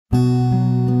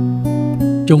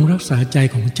จงรักษาใจ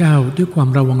ของเจ้าด้วยความ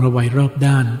ระวังระไวรอบ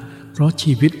ด้านเพราะ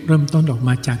ชีวิตเริ่มต้นออกม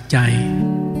าจากใจ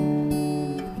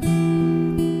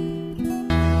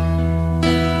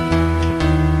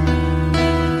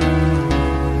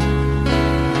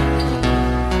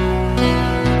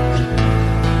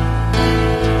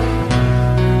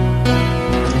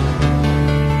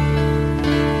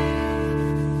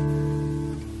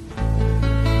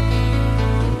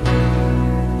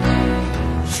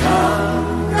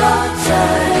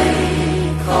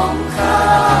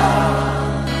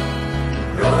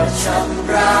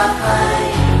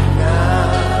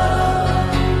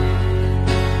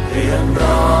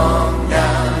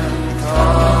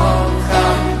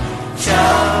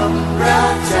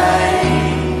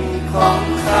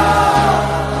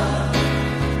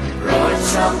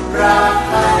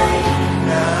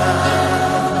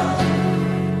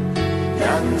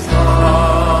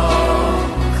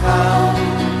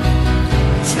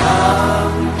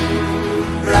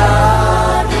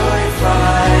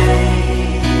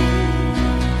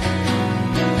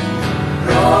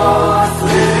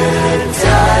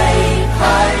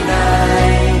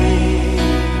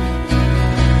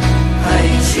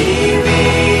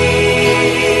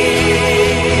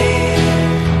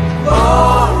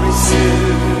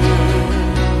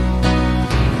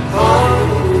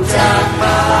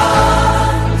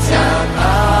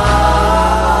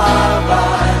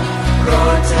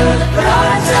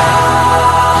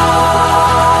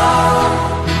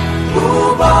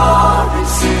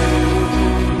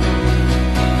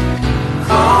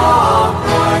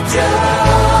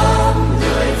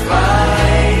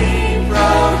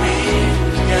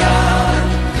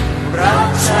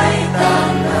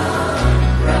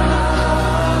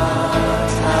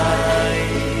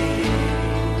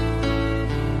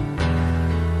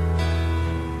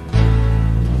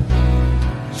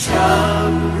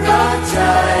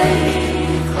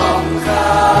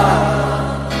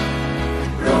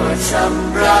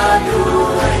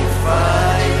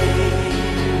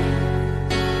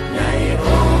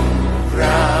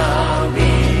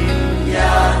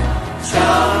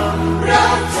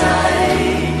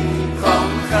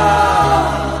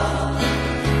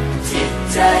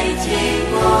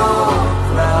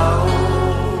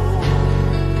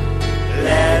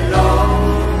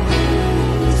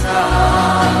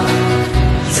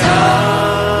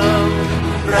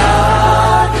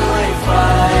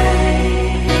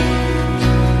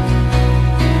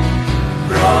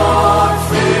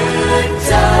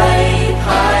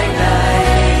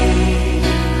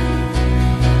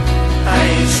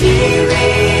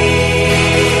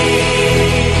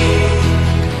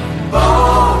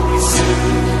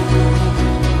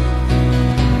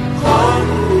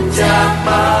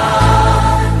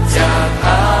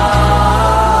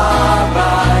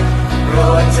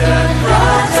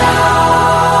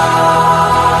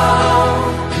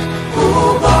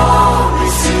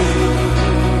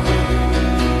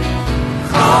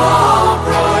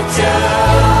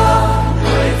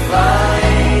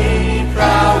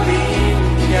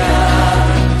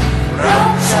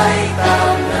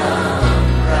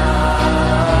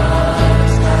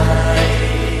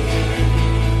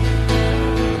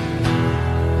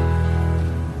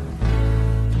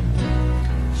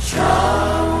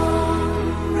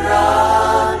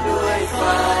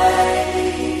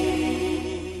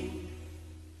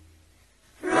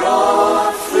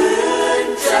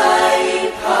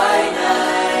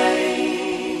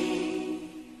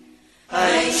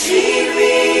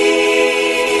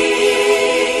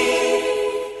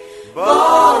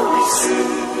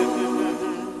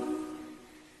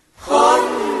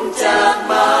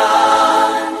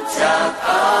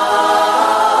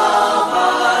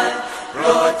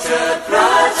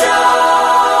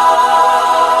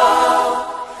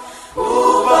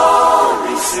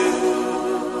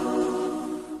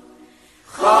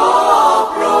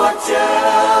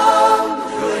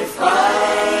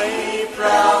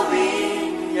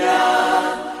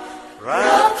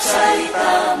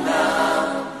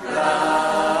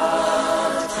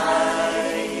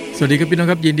สวัสดีครับพี่น้อง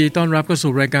ครับยินดีต้อนรับเข้า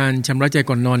สู่รายการชำระใจ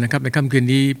ก่อนนอนนะครับในค่ำคืน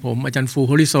นี้ผมอาจารย์ฟูโ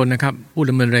ฮลิโซนนะครับผู้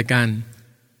ดำเนินรายการ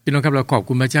พี่น้องครับเราขอบ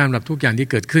คุณพระเจ้าสำหรับทุกอย่างที่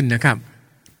เกิดขึ้นนะครับ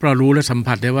เพราะรู้และสัม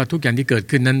ผัสได้ว่าทุกอย่างที่เกิด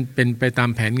ขึ้นนั้นเป็นไปตาม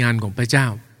แผนงานของพระเจ้า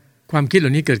ความคิดเหล่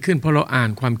านี้เกิดขึ้นเพราะเราอ่าน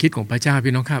ความคิดของพระเจ้า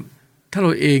พี่น้องครับถ้าเร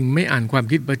าเองไม่อ่านความ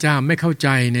คิดพระเจ้าไม่เข้าใจ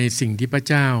ในสิ่งที่พระ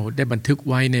เจ้าได้บันทึก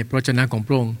ไว้ในพระวจนะของพ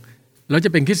ระองค์เราจะ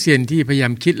เป็นคริสเตียนที่พยายา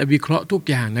มคิดและวิเคราะห์ทุก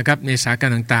อย่างนะครับในสถานการ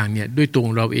ณ์ต่างๆเนี่ยด้วยตัว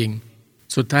เราเอง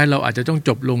สุดท้ายเราอาจจะต้องจ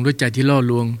บลงด้วยใจที่ล่อ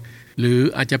ลวงหรือ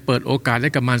อาจจะเปิดโอกาสให้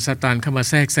กับมารซาตานเข้ามา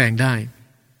แทรกแซงได้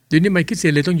เดี๋ยวนี้คริสเตี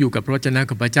ยนเลยต้องอยู่กับพระวจนะ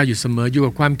ของพระเจ้าอยู่เสมออยู่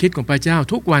กับความคิดของพระเจ้า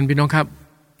ทุกวันพี่น้องครับ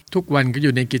ทุกวันก็อ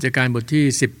ยู่ในกิจการบทที่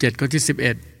17ข้อที่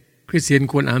11คริสเตียน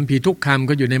ควรอ่านพระคัมภีร์ทุกคำ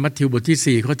ก็อยู่ในมัทธิวบท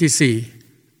ที่4ข้อที่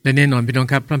4และแน่นอนพี่น้อง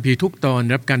ครับพระคัมภีร์ทุกตอน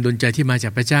รับการดลใจที่มาจา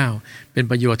กพระเจ้าเป็น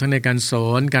ประโยชน์ทั้งในการสอ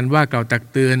นการว่ากล่าวตัก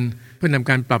เตือนเพื่อนำ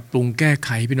การปรับปรุงแก้ไข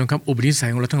พี่น้องครับอุปนิสัย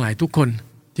ของเราทั้งหลายทุกคน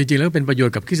จริงๆแล้วเป็นประโยช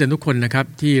น์กับคริสเตียนทุกคนนะครับ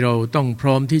ที่เราต้องพ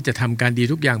ร้อมที่จะทำการดี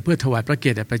ทุกอย่างเพื่อถวายพระเกี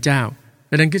ยรติแด่พระเจ้า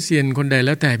ดังนั้นคริสเตียนคนใดแ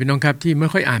ล้วแต่พี่น้องครับที่ไม่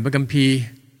ค่อยอ่านพระคัมภีร์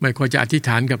ไม่ค่อยจะอธิษฐ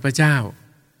านกับพระเจ้า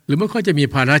หรือไม่ค่อยจะมี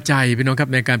ภาระใจพี่น้องครับ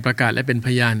ในการประกาศและเป็นพ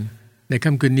ยานใน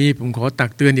ค่ำคืนนี้ผมขอตั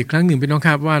กเตือนอีกครั้งหนึ่งพี่น้องค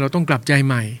รับว่าเราต้องกลับใจใ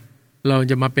หม่เรา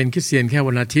จะมาเป็นคริสเตียนแค่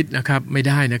วันอาทิตย์นะครับไม่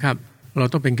ได้นะครับเรา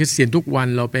ต้องเป็นคริสเตียนทุกวัน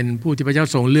เราเป็นผู้ที่พระเจ้า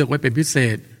ทรงเลือกไว้เป็นพิเศ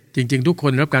ษจริงๆทุกค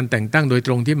นรับการแต่งตั้งโดยต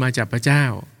รงที่มาจากพระเจ้า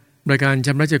รายการช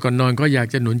ำระใจก่อนนอนก็อยาก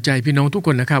จะหนุนใจพี่น้องทุกค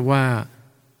นนะครับว่า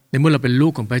ในเมื่อเราเป็นลู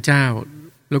กของพระเจ้า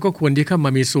เราก็ควรที่เข้าม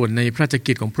ามีส่วนในพระราช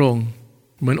กิจของพระองค์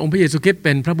เหมือนองค์พระเยซูคริสต์เ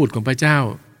ป็นพระบุตรของพระเจ้า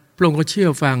พระองค์ก็เชื่อ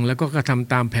ฟังแล้วก็กระท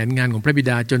ำตามแผนงานของพระบิ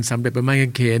ดาจนสำเร็จบนไม้กา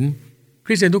งเขนค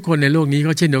ริสเตียนทุกคนในโลกนี้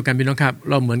ก็เช่นเดียวกันพี่น้องครับ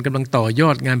เราเหมือนกำลังต่อยอ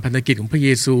ดงานพันธกิจของพระเย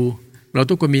ซูเรา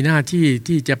ทุกคนมีหน้าที่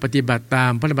ที่จะปฏิบัติตา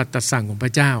มพระบัญญัติตรัสสั่งของพร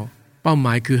ะเจ้าเป้าหม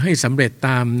ายคือให้สำเร็จต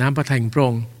ามน้ำพระทัยของพระอ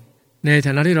งค์ในฐ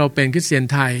านะที่เราเป็นคริสเตียน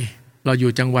ไทยเราอ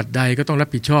ยู่จังหวัดใดก็ต้องรับ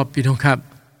ผิดชอบพี่น้องครับ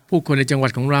ผู้คนในจังหวั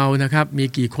ดของเรานะครับมี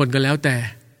กี่คนก็แล้วแต่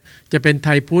จะเป็นไท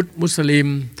ยพุทธมุสลิม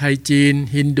ไทยจีน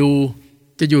ฮินดู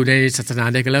จะอยู่ในศาสนา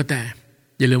ใดก็แล้วแต่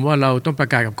อย่าลืมว่าเราต้องประ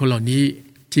กาศกับคนเหล่านี้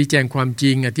ชี้แจงความจ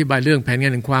ริงอธิบายเรื่องแผนงา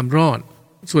นแห่งความรอด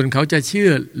ส่วนเขาจะเชื่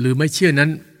อหรือไม่เชื่อนั้น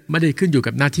ไม่ได้ขึ้นอยู่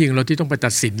กับหน้าที่ของเราที่ต้องไปตั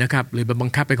ดสินนะครับหรือบัง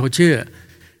คับให้เขาเชื่อ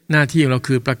หน้าที่ของเรา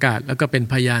คือประกาศแล้วก็เป็น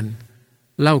พยาน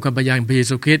เล่าคำพยานของพระเย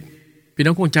ซูคริสต์พี่น้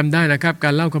องคงจำได้นะครับกา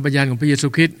รเล่าคำพยานของพระเยซู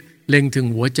คริสต์เล็งถึง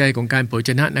หัวใจของการเผย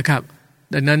ชนะนะครับ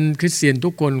ดังนั้นคริสเตียนทุ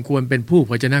กคนควรเป็นผู้เ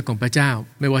ผยชนะของพระเจ้า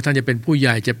ไม่ว่าท่านจะเป็นผู้ให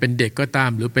ญ่จะเป็นเด็กก็ตา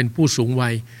มหรือเป็นผู้สูงวั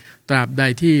ยตราบใด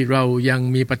ที่เรายัง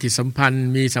มีปฏิสัมพันธ์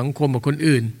มีสังคมกับคน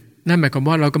อื่นนั่นหมายความ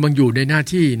ว่าเรากำลังอยู่ในหน้า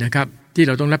ที่นะครับที่เ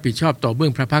ราต้องรับผิดชอบต่อเบื้อ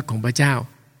งพระพักของพระเจ้า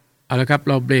เอาละครับ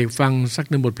เราเบรกฟังสัก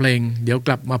หนึ่งบทเพลงเดี๋ยวก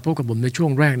ลับมาพบกับผมในช่ว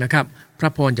งแรกนะครับพระ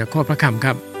พรจากข้อพระคำค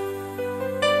รับ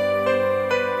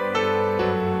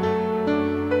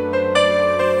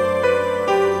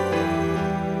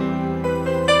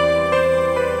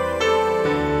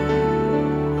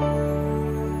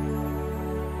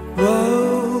เรา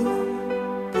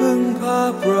พึ่งพา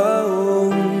พระอ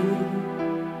งค์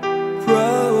พร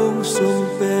ะองค์ทรง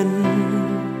เป็น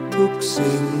ทุก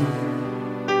สิ่ง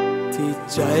ที่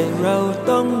ใจเรา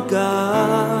ต้องกา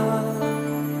ร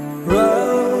เรา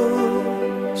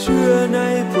เชื่อใน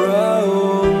พระอ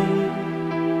งค์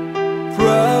พร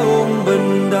ะองค์บัน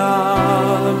ดา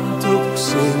ลทุก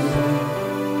สิ่ง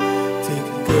ที่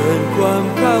เกินความ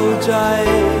เข้าใจ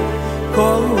ข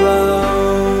องเรา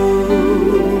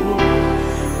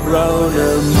น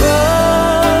มั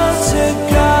ส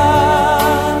กา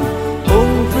รอง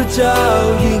ค์พระเจ้า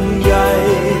ยิ่งใหญ่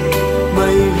ไม่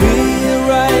มีอะ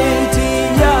ไรที่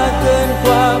ยากเกินก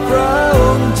ว่าพระอ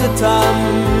งค์จะท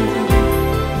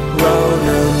ำเราน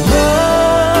มั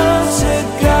ส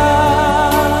กา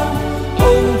รอ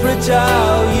งค์พระเจ้า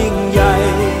ยิ่งใหญ่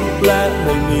และไ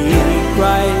ม่มีใคร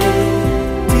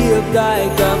เทียบได้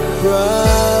กับพระ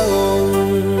องค์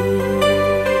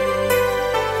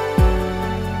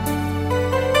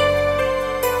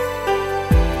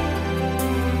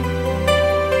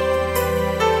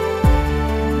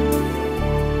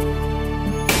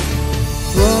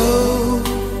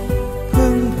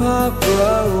พร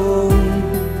ะองค์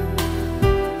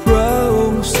พระอ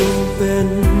งค์ทรงเป็น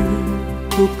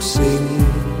ทุกสิ่ง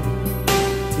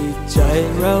ที่ใจ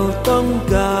เราต้อง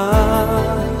กา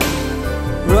ร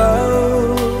เรา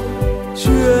เ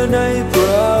ชื่อในพร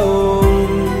ะอง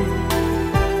ค์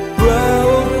พระ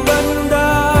องค์บันด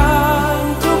าล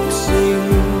ทุกสิ่ง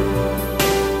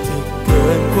ที่เกิ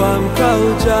ดความเข้า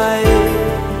ใจ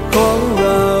ของเร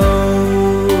า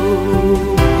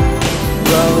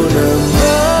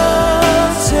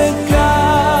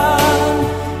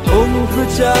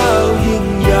เจ้ายิ่ง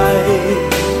ใหญ่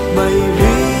ไม่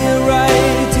มีอะไร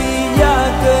ที่ยาก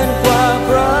เกินกว่าพ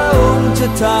ระองค์จะ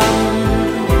ท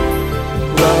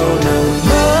ำเราน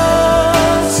มั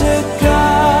สก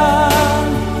าร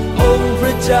องค์พร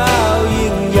ะเจ้า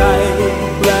ยิ่งใหญ่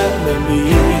และไม่มี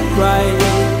ใคร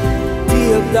เที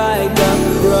ยบได้กับ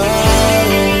พระ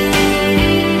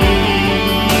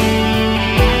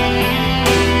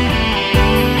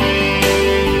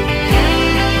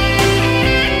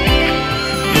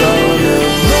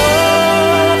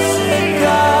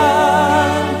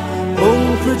อง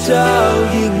ค์พระเจ้า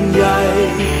ยิ่งใหญ่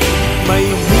ไ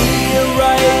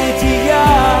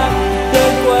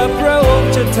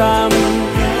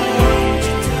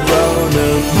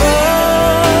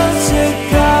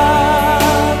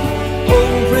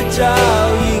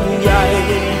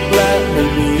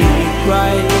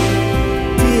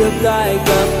ได้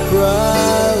กับพระ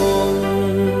องค์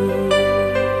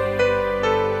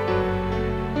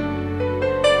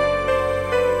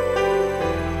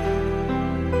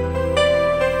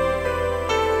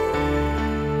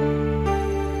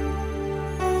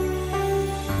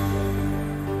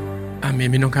อาเมน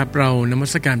พี่น้องครับเรานมั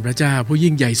สการพระเจ้าผู้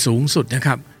ยิ่งใหญ่สูงสุดนะค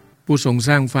รับผู้ทรงส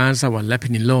ร้างฟ้าสวรรค์และแผ่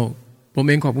นดินโลกผมเ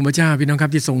องขอบคุณพระเจ้าพี่น้องครั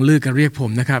บที่ทรงเลือกกันเรียกผ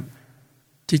มนะครับ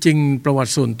ที่จริงประวั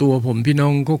ติส่วนตัวผมพี่น้อ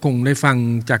งก็คงได้ฟัง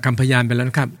จากคำพยานไปแล้ว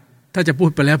นะครับถ้าจะพูด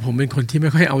ไปแล้วผมเป็นคนที่ไม่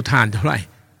ค่อยเอาทานเท่าไหร่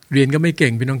เรียนก็ไม่เก่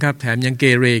งพี่น้องครับแถมยังเก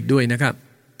เรอีกด้วยนะครับ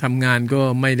ทำงานก็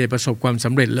ไม่ได้ประสบความส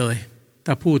ำเร็จเลย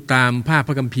ถ้าพูดตามภาพพ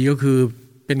ระคัมภีร์ก็คือ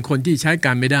เป็นคนที่ใช้ก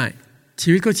ารไม่ได้ชี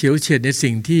วิตก็เฉียวเฉียดใน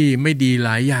สิ่งที่ไม่ดีหล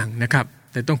ายอย่างนะครับ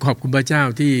แต่ต้องขอบคุณพระเจ้า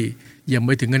ที่ยังไ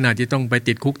ม่ถึงขนาดที่ต้องไป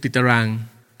ติดคุกติดตาราง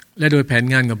และโดยแผน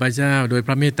งานของพระเจ้าโดยพ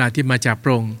ระเมตตาที่มาจากพ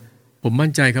ระองค์ผมมั่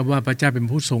นใจครับว่าพระเจ้าเป็น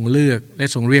ผู้ทรงเลือกและ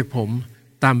ทรงเรียกผม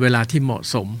ตามเวลาที่เหมาะ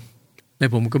สมและ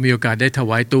ผมก็มีโอกาสได้ถ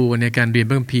วายตัวในการเรียน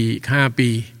พระคัมภีร์5 ปี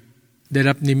ได้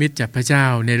รับนิมิตจากพระเจ้า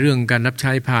ในเรื่องการรับใ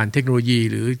ช้ผ่านเทคโนโลยี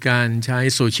หรือการใช้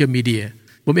โซเชียลมีเดีย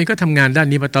ผมเองก็ทำงานด้าน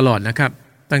นี้มาตลอดนะครับ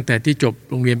ตั้งแต่ที่จบ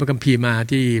โรงเรียนพระคัมภีร์มา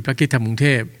ที่พระคริสตธรรมกรุงเท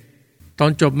พตอ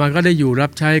นจบมาก็ได้อยู่รั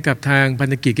บใช้กับทางพัน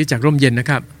ธกิจคริสตจักรร่มเย็นนะ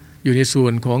ครับอยู่ในส่ว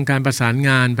นของการประสานง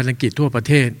านพันธกิจทั่วประ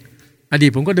เทศอดี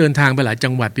ตผมก็เดินทางไปหลายจั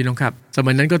งหวัดพี่น้องครับส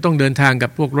มัยนั้นก็ต้องเดินทางกั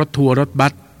บพวกรถทัวร์รถบั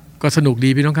สก็สนุกดี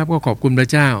พี่น้องครับก็ขอบคุณพระ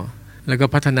เจ้าแล้วก็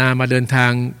พัฒนามาเดินทา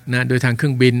งนะโดยทางเครื่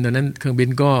องบินตอนนั้นเครื่องบิน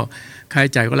ก็ค่าใ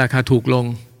ช้จ่ายก็ราคาถูกลง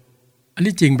อัน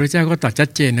นี้จริงพระเจ้าก็ตรัสชัด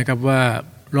เจนนะครับว่า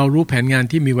เรารู้แผนงาน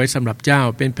ที่มีไว้สำหรับเจ้า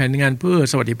เป็นแผนงานเพื่อ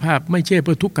สวัสดิภาพไม่ใช่เ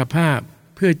พื่อทุกขภาพ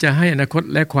เพื่อจะให้อนาคต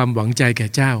และความหวังใจแก่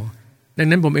เจ้าดัง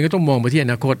นั้นผมเองก็ต้องมองไปที่อ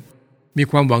นาคตมี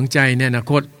ความหวังใจในอนา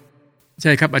คตใ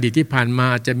ช่ครับอดีตที่ผ่านมา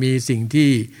อาจจะมีสิ่งที่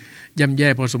ย่ำแย่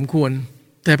พอสมควร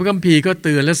แต่พระคัมภีร์ก็เ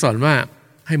ตือนและสอนว่า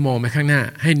ให้มองไปข้างหน้า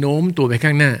ให้โน้มตัวไปข้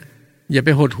างหน้าอย่าไป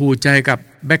หดหู่ใจกับ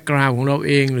แบ็กกราวด์ของเราเ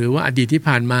องหรือว่าอดีตที่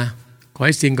ผ่านมาขอใ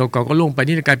ห้สิ่งเก่าๆก็ลงไป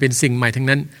นี่จะกลายเป็นสิ่งใหม่ทั้ง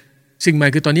นั้นสิ่งใหม่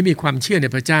คือตอนนี้มีความเชื่อใน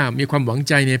พระเจ้ามีความหวัง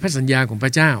ใจในพระสัญญาของพร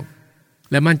ะเจ้า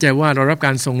และมั่นใจว่าเรารับก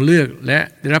ารทรงเลือกและ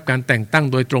ได้รับการแต่งตั้ง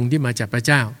โดยตรงที่มาจากพระเ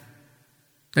จ้า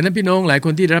ดังนั้นพี่น้องหลายค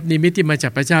นที่ได้รับนิมิตที่มาจา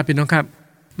กพระเจ้าพี่น้องครับ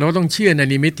เราต้องเชื่อใน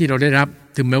นิมิตที่เราได้รับ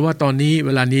ถึงแม้ว่าตอนนี้เว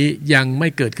ลานี้ยังไม่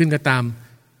เกิดขึ้นก็ตาม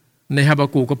ในฮาบา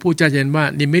กูกก็พูดชัดเจนว่า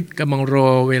นิมิตกำลังรอ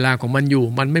เวลาของมันอยู่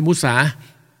มันไม่มุสา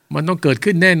มันต้องเกิด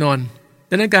ขึ้นแน่นอน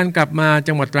ดังนั้นการกลับมา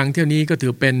จังหวัดตรังเที่ยวนี้ก็ถื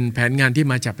อเป็นแผนงานที่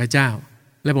มาจากพระเจ้า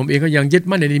และผมเองก็ยังยึด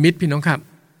มั่นในนิมิตพี่น้องครับ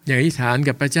อย่างอธิษฐาน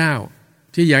กับพระเจ้า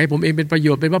ที่อยากให้ผมเองเป็นประโย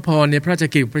ชน์เป็นพระพรในพระราช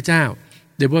กิจของพระเจ้า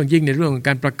โดยเฉพาะยิ่งในเรื่องของก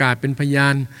ารประกาศเป็นพยา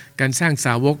นการสร้างส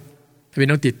าวกพี่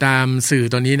น้องติดตามสื่อ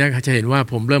ตอนนี้นะครับจะเห็นว่า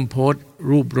ผมเริ่มโพสต์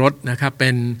รูปรถนะครับเป็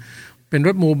นร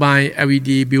ถโมบาย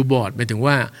LED บิลบอร์ดหมายถึง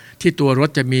ว่าที่ตัวรถ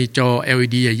จะมีจอ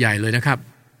LED ใหญ่ๆเลยนะครับ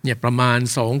เนี่ยประมาณ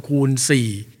2x4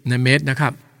 เมตรนะครั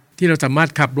บที่เราสามารถ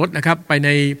ขับรถนะครับไปใน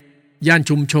ย่าน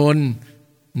ชุมชน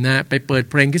นะไปเปิด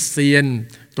เพลงคริสเตียน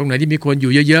ตรงไหนที่มีคนอ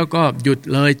ยู่เยอะๆก็หยุด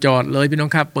เลยจอดเลยพี่น้อ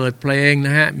งครับเปิดเพลงน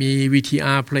ะฮะมี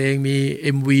VTR เพลงมี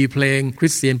MV เพลงคริ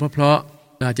สเตียนเพราะๆ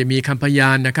อาจจะมีคำพยา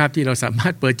นนะครับที่เราสามา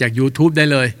รถเปิดจาก YouTube ได้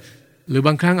เลยหรือบ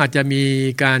างครั้งอาจจะมี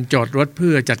การจอดรถเ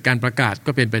พื่อจัดการประกาศ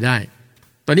ก็เป็นไปได้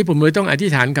ตอนนี้ผมเลยต้องอธิ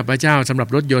ษฐานกับพระเจ้าสำหรับ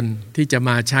รถยนต์ที่จะม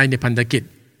าใช้ในพันธกิจ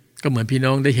ก็เหมือนพี่น้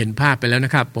องได้เห็นภาพไปแล้วน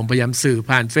ะครับผมพยายามสื่อ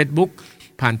ผ่าน Facebook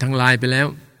ผ่านทางไลน์ไปแล้ว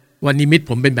วันนิมิต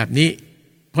ผมเป็นแบบนี้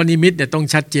เพราะนิมิตเนี่ยต้อง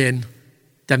ชัดเจน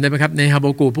จำได้ไหมครับในฮาบา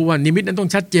กูกพูดว่านิมิตนั้นต้อง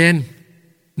ชัดเจน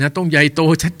นะต้องใหญ่โต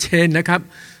ชัดเจนนะครับ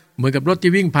เหมือนกับรถ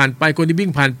ที่วิ่งผ่านไปคนที่วิ่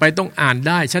งผ่านไปต้องอ่านไ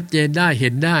ด้ชัดเจนได้เห็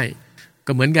นได้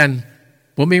ก็เหมือนกัน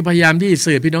ผมเองพยายามที่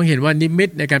สื่อพี่น้องเห็นว่านิมิต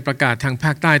ในการประกาศทางภ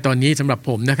าคใต้ตอนนี้สำหรับ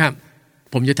ผมนะครับ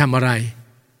ผมจะทำอะไร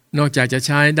นอกจากจะใ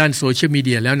ช้ด้านโซเชียลมีเ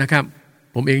ดียแล้วนะครับ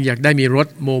ผมเองอยากได้มีรถ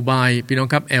โมบายพี่น้อง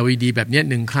ครับ LED แบบนี้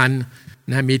1 คัน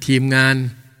นะมีทีมงาน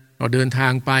เราเดินทา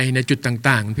งไปในจุด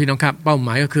ต่างๆพี่น้องครับเป้าหม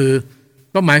าย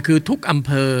คือทุกอำเ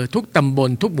ภอทุกตำบล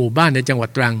ทุกหมู่บ้านในจังหวัด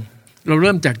ตรังเราเ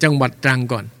ริ่มจากจังหวัดตรัง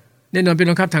ก่อนแน่นอนพี่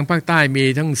น้องครับทางภาคใต้มี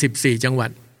ทั้ง14 จังหวัด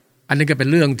อันนี้ก็เป็น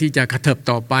เรื่องที่จะกระเถิบ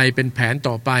ต่อไปเป็นแผน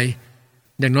ต่อไป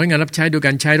อย่างน้อยงานรับใช้โดยก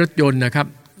ารใช้รถยนต์นะครับ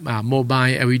โมบาย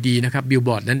LED นะครับบิลบ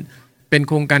อร์ดนั้นเป็นโ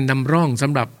ครงการนำร่องส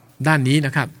ำหรับด้านนี้น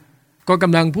ะครับก็ก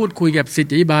ำลังพูดคุยกับศิษ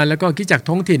ยาบาลแล้วก็คริสตจักร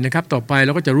ท้องถิ่นนะครับต่อไปเร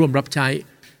าก็จะร่วมรับใช้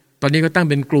ตอนนี้ก็ตั้ง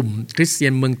เป็นกลุ่มคริสเตีย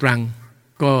นเมืองตรัง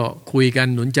ก็คุยกัน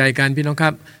หนุนใจกันพี่น้องครั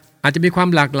บอาจจะมีความ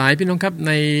หลากหลายพี่น้องครับใ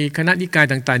นคณะนิกาย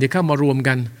ต่างๆที่เข้ามารวม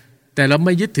กันแต่เราไ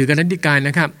ม่ยึดถือคณะนิกายน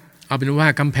ะครับเอาเป็นว่า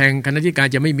กำแพงคณะนิกาย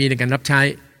จะไม่มีในการรับใช้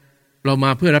เรามา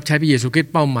เพื่อรับใช้พระเยซูคริส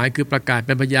ต์เป้าหมายคือประกาศเ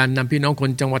ป็นพยานนำพี่น้องคน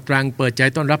จังหวัดตรังเปิดใจ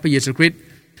ต้อนรับพระเยซูคริสต์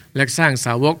และสร้างส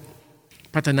าวก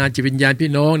พัฒนาจิตวิญญาณพี่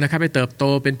น้องนะครับให้เติบโต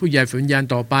เป็นผู้ใหญ่ฝ่ายวิญญาณ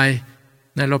ต่อไป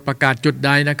นะเราประกาศจุดใด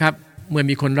นะครับเมื่อ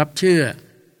มีคนรับเชื่อ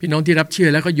พี่น้องที่รับเชื่อ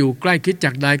แล้วก็อยู่ใกล้คริสต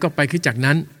จักรใดก็ไปคริสตจักร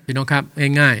นั้นพี่น้องครับ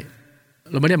ง่ายๆ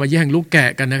เราไม่ได้มาแย่งลูกแกะ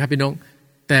กันนะครับพี่น้อง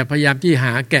แต่พยายามที่ห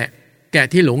าแกะ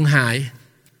ที่หลงหาย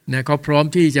นะเขาพร้อม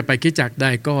ที่จะไปคริสตจักรได้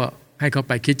ก็ให้เขาไ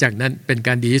ปคริสตจักรนั้นเป็นก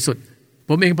ารดีที่สุดผ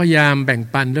มเองพยายามแบ่ง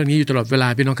ปันเรื่องนี้อยู่ตลอดเวลา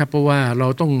พี่น้องครับเพราะว่าเรา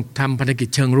ต้องทำภารกิจ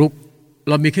เชิงรุก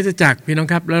เรามีคริสตจักรพี่น้อง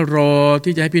ครับแล้วรอ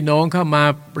ที่จะให้พี่น้องเข้ามา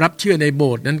รับเชื่อในโบ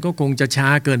สถ์นั้นก็คงจะช้า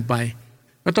เกินไป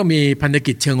ก็ต้องมีภาร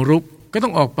กิจเชิงรุกก็ต้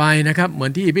องออกไปนะครับเหมือ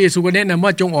นที่พระเยซูก็แนะนำว่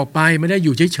าจงออกไปไม่ได้อ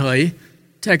ยู่เฉย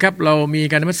ๆใช่ครับเรามี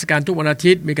การนมัสการทุกวันอา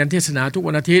ทิตย์มีการเทศนาทุก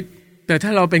วันอาทิตย์แต่ถ้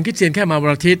าเราเป็นคริสเตียนแค่มาวั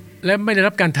นอาทิตย์และไม่ได้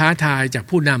รับการท้าทายจาก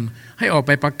ผู้นำให้ออกไ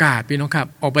ปประกาศพี่น้องครับ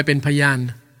ออกไปเป็นพยาน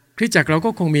คริสตจักรเราก็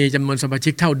คงมีจำนวนสมา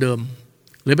ชิกเท่าเดิม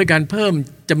หรือเป็นการเพิ่ม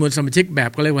จำนวนสมาชิกแบบ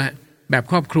ก็เรียกว่าแบบ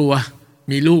ครอบครัว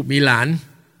มีลูกมีหลาน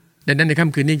ดังนั้นในค่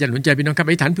ำคืนนี้จะหนุนใจพี่น้องครับ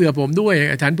อธิษฐานเผื่อผมด้วย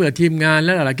อธิษฐานเผื่อทีมงานแล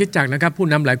ะหลายคริสตจักรนะครับผู้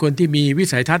นำหลายคนที่มีวิ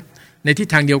สัยทัศน์ในทิศ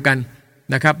ทางเดียวกัน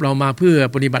นะครับเรามาเพื่อ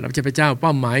ปฏิบัติรับใช้พระเจ้าเป้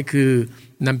าหมายคือ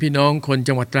นำพี่น้องคน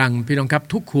จังหวัดตรังพี่น้องครับ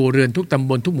ทุกครัวเรือนทุกตำ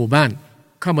บลทุกหมู่บ้าน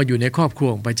เข้ามาอยู่ในครอบครัว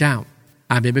ของพระเจ้า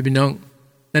อาเมนพี่น้อง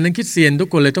ดังนั้นคริสเตียนทุก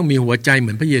คนเลยต้องมีหัวใจเห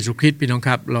มือนพระเยซูคริสต์พี่น้องค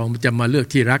รับเราจะมาเลือก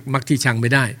ที่รักมักที่ชังไม่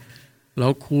ได้เรา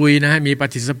คุยนะมีป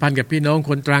ฏิสัมพันธ์กับพี่น้องค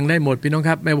นตรังได้หมดพี่น้องค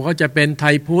รับไม่ว่าเขาจะเป็นไท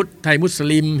ยพุทธไทยมุส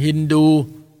ลิมฮินดู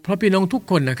เพราะพี่น้องทุก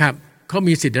คนนะครับเขา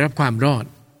มีสิทธิ์ได้รับความรอด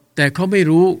แต่เขาไม่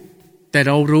รู้แต่เ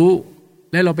รารู้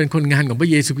และเราเป็นคนงานของพระ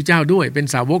เยซูคริสต์เจ้าด้วยเป็น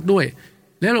สาวกด้วย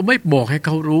แล้วเราไม่บอกให้เข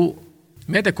ารู้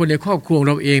แม้แต่คนในครอบครัว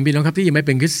เราเองพี่น้องครับที่ยังไม่เ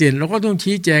ป็นคริสเตียนเราก็ต้อง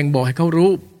ชี้แจงบอกให้เขา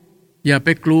รู้อย่าไป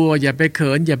กลัวอย่าไปเ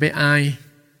ขินอย่าไปอาย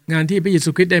งานที่พระเยซู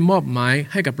คริสต์ได้มอบหมาย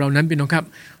ให้กับเรานั้นพี่น้องครับ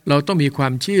เราต้องมีควา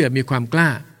มเชื่อมีความกล้า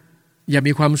อย่า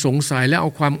มีความสงสัยและเอา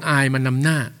ความอายมานำห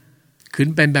น้าขืน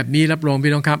เป็นแบบนี้รับรอง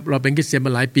พี่น้องครับเราเป็นคริสเตียนม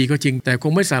าหลายปีก็จริงแต่ค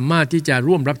งไม่สามารถที่จะ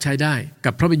ร่วมรับใช้ได้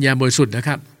กับพระวิญญาณบริสุทธิ์นะค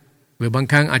รับหรือบาง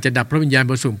ครั้งอาจจะดับพระวิญญาณ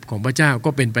บริสุทธิ์ของพระเจ้าก็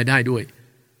เป็นไปได้ด้วย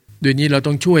ด้วยนี้เรา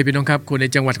ต้องช่วยพี่น้องครับคนใน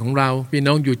จังหวัดของเราพี่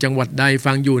น้องอยู่จังหวัดใด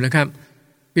ฟังอยู่นะครับ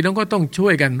พี่น้องก็ต้องช่ว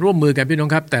ยกันร่วมมือกันพี่น้อง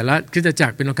ครับแต่ละคริสตจัก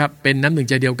รพี่น้องครับเป็นน้ำหนึ่ง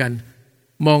ใจเดียวกัน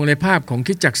มองในภาพของค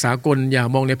ริสตจักรสากลอย่า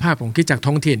มองในภาพของคริสตจักร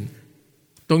ท้องถิ่น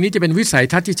ตรงนี้จะเป็นวิสัย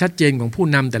ทัศน์ที่ชัดเจนของผู้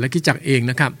นำแต่ละคริสตจักรเอง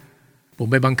นะครับผม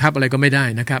ไปบังคับอะไรก็ไม่ได้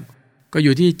นะครับก็อ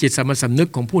ยู่ที่จิตสามัญสำนึก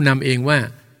ของผู้นำเองว่า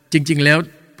จริงๆแล้ว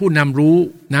ผู้นำรู้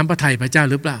น้ำพระทัยพระเจ้า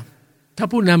หรือเปล่าถ้า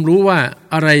ผู้นำรู้ว่า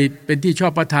อะไรเป็นที่ชอ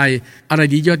บพระทัยอะไร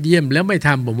ดียอดเยี่ยมแล้วไม่ท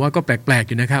ำผมว่าก็แปลกๆอ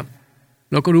ยู่นะครับ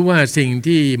เราก็รู้ว่าสิ่ง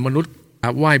ที่มนุษย์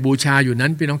ไหว้บูชาอยู่นั้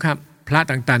นพี่น้องครับพระ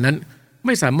ต่างๆนั้นไ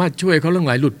ม่สามารถช่วยเขาเรื่อง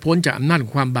หลายหลุดพ้นจากอำนาจขอ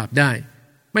งความบาปได้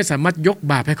ไม่สามารถยก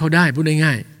บาปให้เขาได้พูด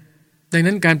ง่ายๆดัง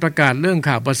นั้นการประกาศเรื่อง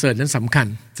ข่าวประเสริฐนั้นสำคัญ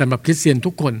สำหรับคริสเตียน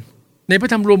ทุกคนในพร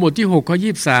ะธรรมโรมบทที่6ข้อ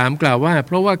23กล่าวว่าเ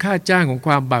พราะว่าค่าจ้างของค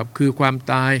วามบาปคือความ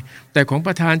ตายแต่ของป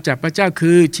ระทานจากพระเจ้า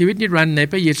คือชีวิตนิรันดร์ใน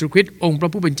พระเยซูคริสต์องค์พระ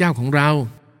ผู้เป็นเจ้าของเรา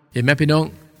เห็นไหมพี่น้อง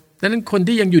ดังนั้นคน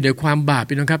ที่ยังอยู่ในความบาป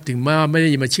พี่น้องครับถึงแม้ไม่ได้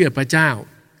มาเชื่อพระเจ้า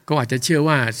ก็อาจจะเชื่อ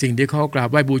ว่าสิ่งที่เขากราบ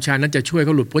ไหว้บูชานั้นจะช่วยเข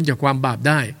าหลุดพ้นจากความบาปไ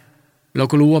ด้เรา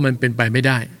ก็รู้ว่ามันเป็นไปไม่ไ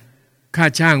ด้ค่า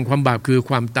จ้างความบาปคือ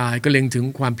ความตายก็เล็งถึง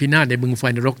ความพินาศในบึงไฟ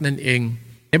นรกนั่นเอง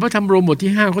ในพระธรรมโรมบท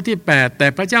ที่5ข้อที่8แต่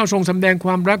พระเจ้าทรงสำแดงค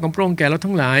วามรักของพระองค์แก่เรา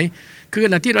ทั้งหลายคือข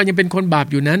ณะที่เรายังเป็นคนบาป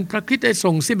อยู่นั้นพระคริสต์ได้ทร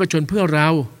งสิ้นพระชนม์เพื่อเรา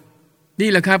นี่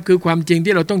แหละครับคือความจริง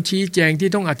ที่เราต้องชี้แจงที่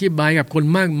ต้องอธิบายกับคน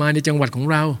มากมายในจังหวัดของ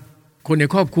เราคนใน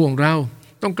ครอบครัวของเรา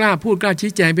ต้องกล้าพูดกล้าชี้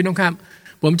แจงพี่น้องครับ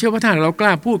ผมเชื่อว่าถ้าเรากล้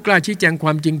าพูดกล้าชี้แจงคว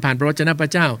ามจริงผ่านพระวจนะพระ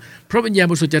เจ้าพระวิญญาณ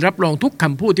บริสุทธิ์จะรับรองทุกค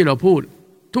ำพูดที่เราพูด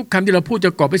ทุกคำที่เราพูดจ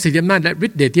ะก่อเป็นสิทธิอำนาจและฤ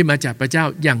ทธิ์เดชที่มาจากพระเจ้า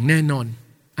อย่างแน่นอน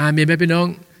อาเมนไหมพี่น้อง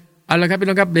เอาละครับพี่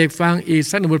น้องครับเบรกฟังอีก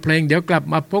สักหนึ่งบทเพลงเดี๋ยวกลับ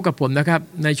มาพบกับผมนะครับ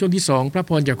ในช่วงที่2พระ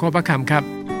พรจากข้อพระคำครับ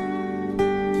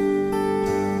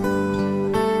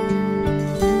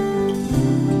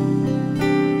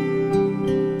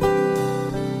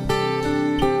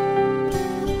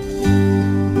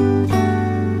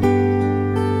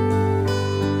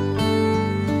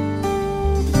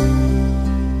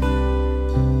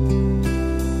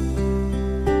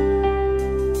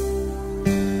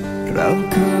เรา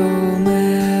เข้ามา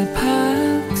พั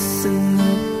กสง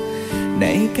บใน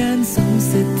การทรง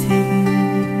สถิต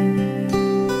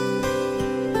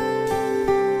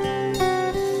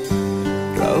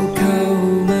เราเข้า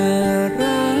มา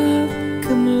รับก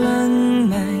ำลังใ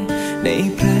หม่ใน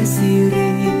พระสิ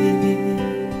ริ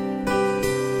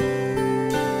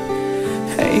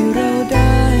ให้เราไ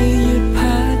ด้หยุด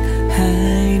พักหา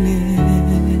ยเหนื่อ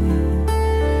ย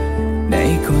ใน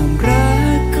ความรั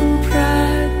กของพระ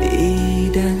บิ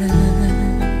ดา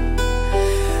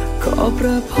ขอพร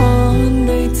ะพรไ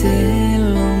ด้เท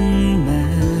ลงมา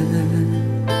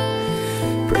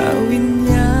พระวิญ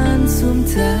ญาณสวม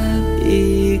ทับอี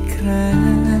กครั้ง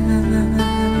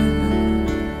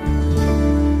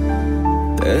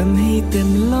เติมให้เต็ม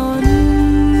ล้น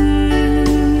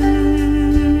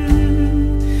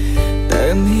เติ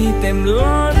มให้เต็ม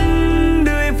ล้น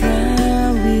ด้วยพระ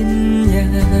วิญญา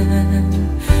ณ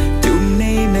จุ่มใน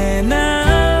แม่น้ำ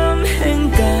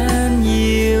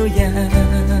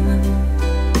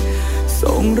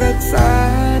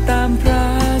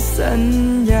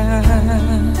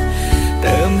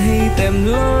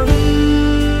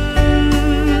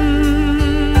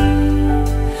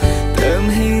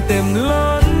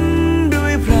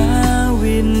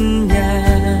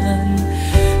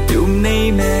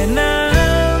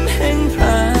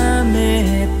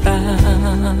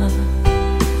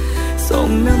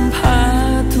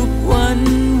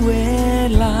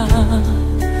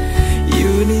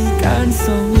การท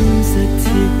รงส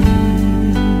ถิต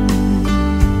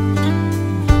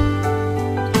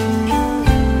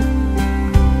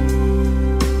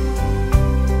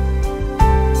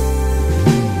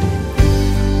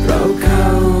เราเข้า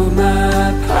มา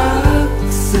พัก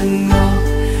สงบ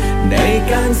ใน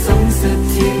การทรงส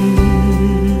ถิต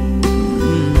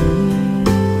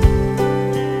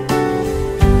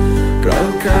เรา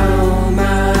เข้าม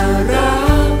ารั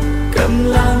บก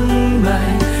ำลังใหม่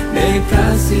ในพระ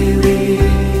สิริ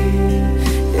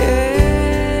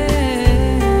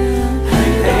ให้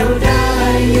เราได้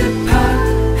หยุดพัก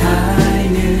หาย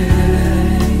เหนื่อ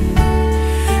ย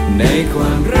ในคว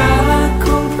ามรักข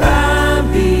องพระ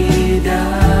บิดา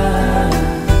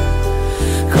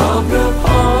ขอพระพ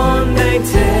รได้เ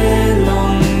ทล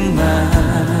งมา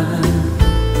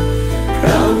พร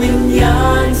ะวิญญา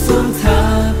ณทรงทั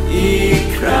บอีก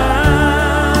ครั้ง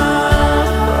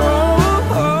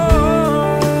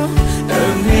เติ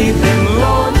มให้เต็ม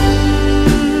ล้น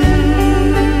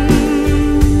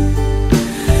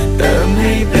เติมใ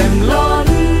ห้เต็มล้น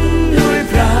ด้วย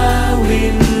พระวิ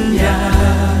ญญา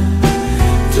ณ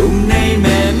จุ่มในแ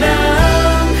ม่น้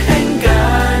ำแห่งก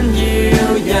ารเยีย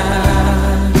วยา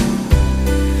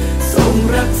ทรง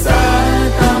รักษา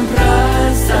ตามพระ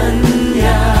สัญญ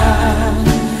า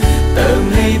เติม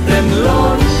ให้เต็มล้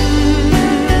น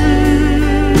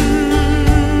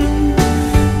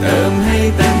เติมให้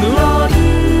เต็มล้น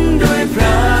ด้วยพร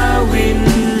ะวิญ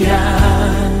ญา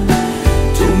ณ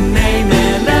จุ่มในแม่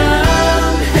น้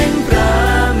ำแห่งพระ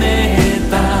เมต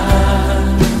ตา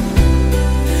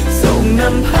ทรงน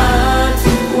ำพา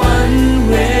ทุกวัน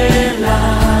เวลา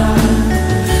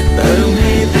เติมใ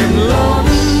ห้เต็มล้น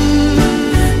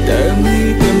เติมให้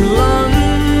เต็มล้น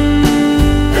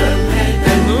เติมให้เ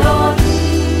ต็มล้น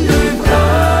ด้วยพระ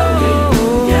วิญ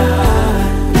ญา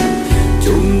ณ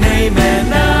จุ่มในแม่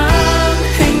น้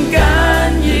ำแห่งการ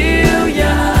เยียวย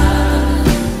า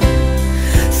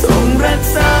ทรงรัก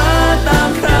ษาตาม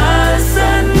พระ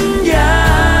สัญญา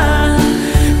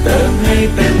เติมให้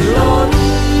เต็มล้น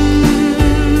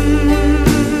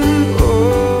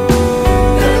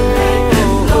เติมให้เต็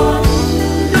มล้น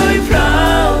ด้วยพระ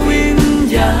วิญ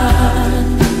ญาณ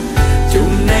จุ่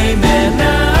มในแม่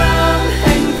น้ำแ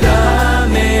ห่งพระ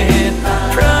เมตตา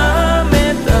พระเม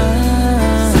ตตา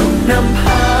ทรงนำพ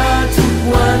าทุก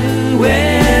วันเว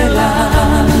ลา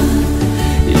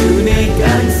อยู่ในก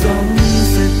ารทรง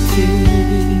สถิต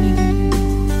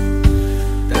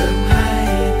เติมให้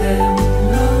เต็ม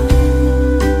ล้น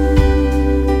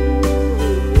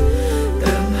เ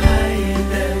ติมให้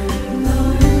เต็มล้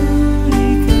นใน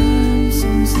การทร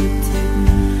งสถิต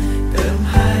เติม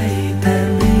ให้เต็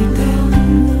มล้น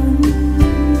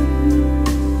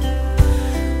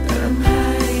เติมให้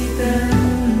เต็ม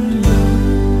ล้น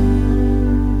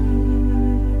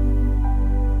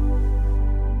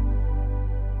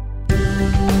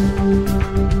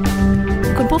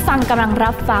คุณผู้ฟังกำลัง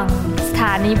รับฟังสถ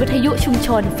านีวิทยุชุมช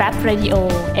นแฟบเรดิโอ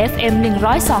FM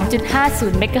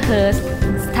 102.50 เมกะเฮิรตซ์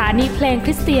สถานีเพลงค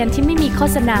ริสเตียนที่ไม่มีโฆ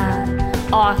ษณา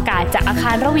ออกอากาศจากอาค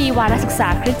ารระวีวารศึกษา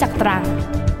คริสตจักรตรัง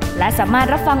และสามารถ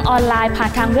รับฟังออนไลน์ผ่า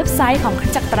นทางเว็บไซต์ของคริ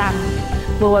สตจักรตรัง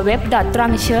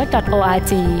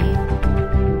www.trangchurch.org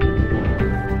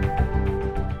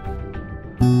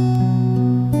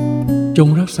จง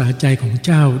รักษาใจของเ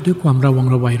จ้าด้วยความระวัง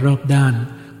ระไวรอบด้าน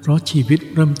เพราะชีวิต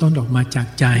เริ่มต้นออกมาจาก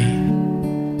ใจ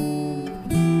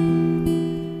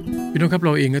พี่น้องครับเร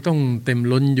าเองก็ต้องเต็ม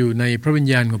ล้นอยู่ในพระวิญ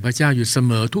ญาณของพระเจ้าอยู่เส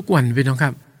มอทุกวันพี่น้องค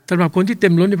รับสำหรับคนที่เต็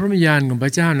มล้นในพระวิญญาณของพร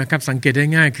ะเจ้านะครับสังเกตได้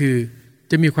ง่ายคือ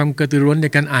จะมีความกระตือรือร้นใน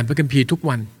การอ่านพระคัมภีร์ทุก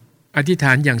วันอธิษฐ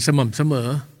านอย่างสม่ำเสมอ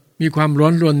มีความร้อ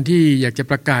นรนที่อยากจะ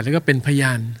ประกาศแล้วก็เป็นพย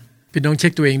านพี่น้องเช็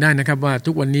คตัวเองได้นะครับว่า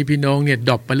ทุกวันนี้พี่น้องเนี่ยด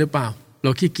รอปไปหรือเปล่าเร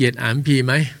าขี้เกียจอ่านพระคัมภีร์ไ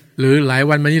หมหรือหลาย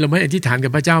วันมานี้เราไม่อธิษฐานกั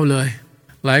บพระเจ้าเลย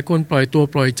หลายคนปล่อยตัว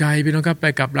ปล่อยใจพี่น้องครับไป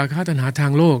กับราคะตัณหาทา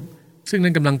งโลกซึ่ง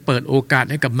นั่นกำลังเปิดโอกาส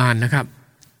ให้กับมารนะครับ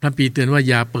พระปีเตือนว่า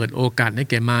อย่าเปิดโอกาสให้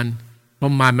แก่มารเพรา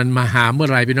ะมารมันมาหาเมื่อ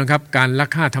ไหร่พี่น้องครับการลัก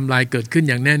ฆ่าทำลายเกิดขึ้น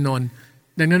อย่างแน่นอน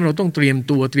ดังนั้นเราต้องเตรียม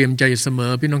ตัวเตรียมใจอยู่เสม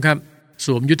อพี่น้องครับส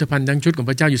วมยุทธภัณฑ์ทั้งชุดของ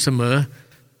พระเจ้าอยู่เสมอ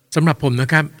สำหรับผมน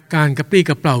ะครับการกระปรี้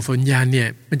กระเปร่าฝนญาณเนี่ย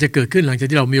มันจะเกิดขึ้นหลังจาก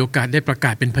ที่เรามีโอกาสได้ประก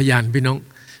าศเป็นพยานพี่น้อง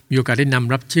มีโอกาสได้น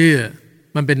ำรับเชื่อ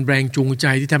มันเป็นแรงจูงใจ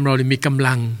ที่ทำเรามีกำ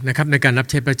ลังนะครับในการรับ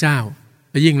ใช้พระเจ้า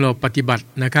และยิ่งเราปฏิบัติ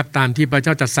นะครับตามที่พระเจ้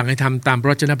าจัดสั่งให้ทำตามพระ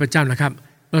วจนะพระเจ้านะครับ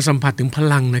เราสัมผัสถึงพ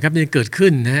ลังนะครับที่เกิดขึ้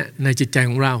นนะในจิตใจ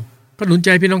ของเราก็หนุนใจ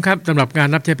พี่น้องครับสำหรับการ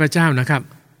รับใช้พระเจ้านะครับ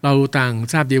เราต่าง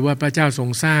ทราบดีว่าพระเจ้าทรง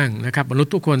สร้างนะครับมนุษ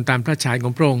ย์ทุกคนตามพระฉายขอ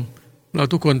งพระองค์เรา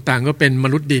ทุกคนต่างก็เป็นม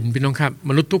นุษย์ดินพี่น้องครับ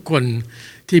มนุษย์ทุกคน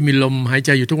ที่มีลมหายใจ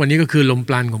อยู่ทุกวันนี้ก็คือลมป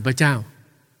ราณของพระเจ้า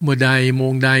เมื่อใดโม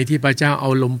งใดที่พระเจ้าเอา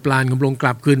ลมปราณของพระองค์ก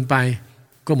ลับคืนไป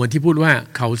ก็ ก็เหมือนที่พูดว่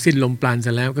าเขาสิ้นลมปราณเส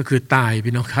ร็จแล้วก็คือตา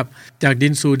ยพี่น้องครับจา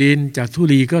กดินสู่ดินจา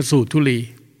กธุลีก็สู่ธุ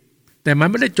ลี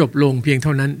แต่มันไม่ได้จบลงเพียงเท่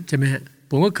านั้นใช่ไหมฮ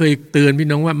ะผมก็เคยเตือนพี่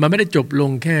น้องว่ามันไม่ได้จบ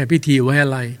ลงแค่พิธีไว้อะ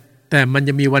ไรแต่มัน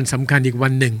จะมีวันสำคัญอี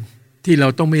กวันหนึ่งที่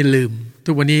เราต้องไม่ลื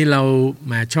มทุกวันนี้เร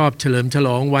าชอบเฉลิมฉ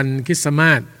ลองวันคริสต์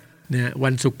มาสน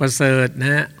ะวันสุขประเสริฐน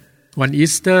ะฮะวันอี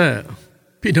สเตอร์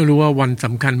พี่ต้องรู้ว่าวัน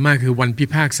สำคัญมากคือวันพิ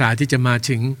พากษาที่จะมา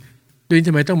ถึงด้วยท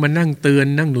ำไมต้องมานั่งเตื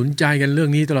อนนั่งหนุนใจกันเ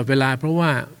รื่องนี้ตลอดเวลาเพราะว่า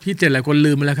พี่หลายค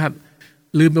นลืมไปแล้วครับ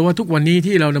ลืมไปว่าทุกวัน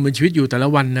นี้ที่เราดำเนินชีวิตอยู่แต่ล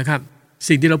ะวันนะครับ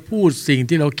สิ่งที่เราพูดสิ่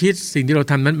งที่เราคิดสิ่งที่เรา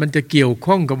ทำนั้นมันจะเกี่ย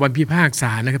วข้องกับวันพิพาก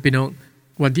ษานะครับพี่น้อ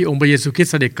งวันที่องค์พระเยซูคริส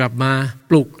ต์เสด็จกลับม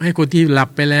าปลุกให้คนที่ห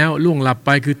ลับไปแล้วล่วงหลับไ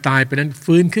ปคือตายไปนั้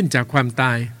นฟื้นขึ้นจากความ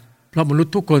ตายเพราะมนุษ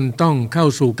ย์ทุกคนต้องเข้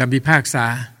าสู่การพิพากษา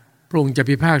พระองค์จ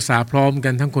ะพิพากษาพร้อ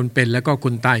มกันทั้งคนเป็นและก็ค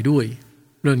นตายด้วย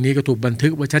เรื่องนี้ก็ถูกบั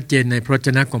นทึกไว้ชัดเจนในพระ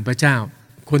วจนะของพระเจ้า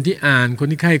คนที่อ่านค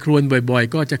นที่ใคร่ครวญบ่อย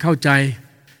ๆก็จะเข้าใ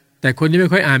จแต่คนที่ไม่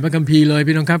ค่อยอ่านพระคัมภีร์เล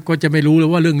ยพี่น้องครับก็จะไม่รู้เล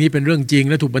ยว่าเรื่องนี้เป็นเรื่องจริ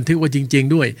งและถูกบันทึกไว้จริง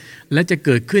ๆด้วยและจะ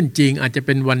เกิดขึ้นจริงอาจจะเ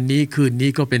ป็นวันนี้คืน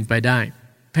นี้ก็เป็นไปได้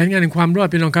แผนงานแห่งความรอ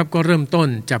ดพี่น้องครับก็เริ่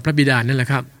มต้นจากพระบิดานั่นแหละ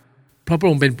ครับเพราะพระ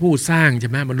องค์เป็นผู้สร้าง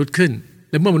ใช่ไหมมนุษย์ขึ้น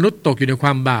และเมื่อมนุษย์ตกอยู่ในคว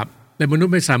ามบาปและมนุษ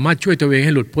ย์ไม่สามารถช่วยตัวเองใ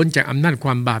ห้หลุดพ้นจากอำนา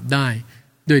จความบาป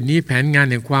ได้โดยนี้แผนงา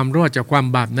นแห่งความรอดจากควา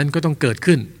มบาปนั้นก็ต้องเกิด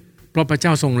ขึ้นเพราะพระ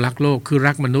เจ้าทรงรักโลกคือ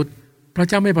รักมนุษย์พระ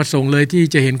เจ้าไม่ประสงค์เลยที่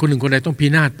จะเห็นคนหนึ่งคนใดต้อ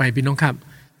งพินาศไปพี่น้องครั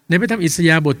บในพระธรรมอิ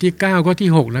สยาห์บทที่9ข้อที่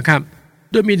6นะครับ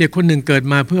ด้วยมีเด็กคนหนึ่งเกิ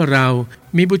ดมาเพื่อเร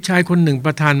ามีบุตรชายคนหนึ่งป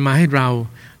ระทานมาให้เร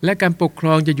าและการปกค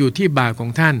รองจะอยู่ที่บ่าข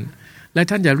องท่านแล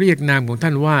ะท่านจะเรียกนามของท่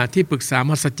านว่าที่ปรึกษา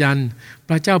มหัศจรรย์พ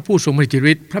ระเจ้าผู้ทรง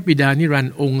ฤทธิ์พระบิดานิรันด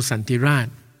ร์องค์สันติราช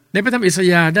ในพระธรรมอิส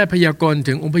ยาห์ได้พยากรณ์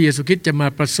ถึงองค์พระเยซูคริสต์จะมา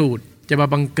ประสูติจะม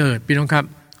าบังเกิดพี่น้องครั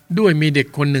บด้วยมีเด็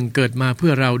กคนหนึ่งเกิดมาเพื่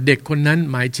อเราเด็กคนนั้น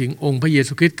หมายถึงองค์พระเย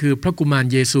ซูคริสต์คือพระกุมา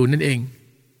รเยซูนั่นเอง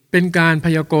เป็นการพ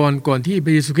ยากรณ์ก่อนที่พ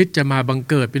ระเยซูคริสต์จะมาบั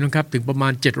งเกิดพี่น้องครับถึงประมา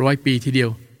ณ700ปีทีเดีย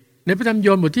วในพระธรรม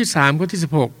โยนบทที่3ข้อที่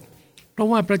16เพรา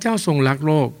ะว่าพระเจ้าทรงรักโ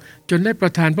ลกจนได้ประ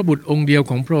ทานพระบุตรองค์เดีย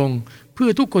วของพระองค์เ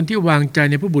พื่อทุกคนที่วางใ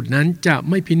จในพระบุตรนั้นจะ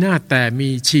ไม่พินาศ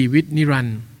แต่มีชีวิตนิรันด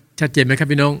ร์ชัดเจนไหมครั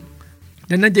บพี่น้อง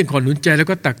ดังนั้นจึงขอหนุนใจแล้ว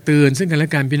ก็ตักเตือนซึ่งกันและ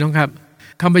กันพี่น้องครับ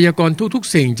คำพยากรณ์ทุก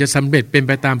ๆสิ่งจะสำเร็จเป็นไ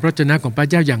ปตามพระวจนะของพร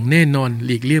ะเจ้าอย่างแน่นอน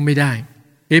หลีกเลี่ยงไม่ได้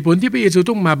เหตุผลที่พระเยซู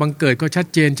ต้องมาบังเกิ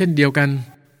ดก็ชัดเจนเช่นเดียวกั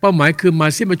นเป้าหมายคือ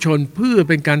มาสิ้นพระชนม์เพื่อ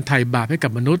เป็นการไถ่บาปให้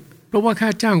กับมนุษย์เพราะว่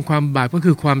าค่าจ้างความบา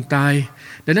ปก็คือความตา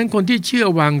ยดังนั้นคนที่เชื่อ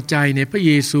วางใจในพระ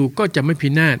เยซูก็จะ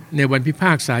ไม่พินาศในวันพิพ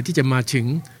ากษาที่จะม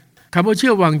าถึงคำว่าเ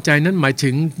ชื่อวางใจนั้นหมา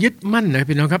ยถึงยึดมั่นน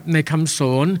ะพี่น้องครับในคำ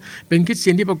สอนเป็นคริสเ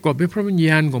ตียนที่ประกอบด้วยพระวิญญ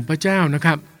าณของพระเจ้านะ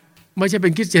ครับไม่ใช่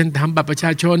เป็นคริสเตียนทำบัตรประ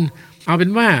ชาชนเอาเป็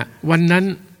นว่าวันนั้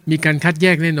นมีการคัดแ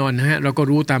ยกแน่นอนนะฮะเร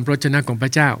าก็รู้ตามพระวจนะของพระ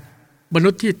เจ้า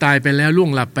มนุษย์ที่ตายไปแล้วล่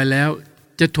วงหลับไปแล้ว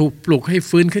จะถูกปลุกให้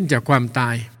ฟื้นขึ้นจากความต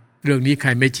ายเรื่องนี้ใ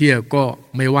ครไม่เชื่อก็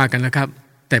ไม่ว่ากันนะครั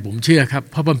บแต่ผมเชื่อครั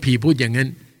บเพราะพระคัมภีร์พูดอย่าง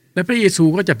นั้นและพระเย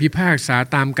ซูก็จะพิพากษ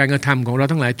าตามการกระทำของเรา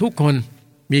ทั้งหลายทุกค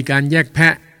นมีการแยกแ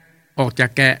พะออกจ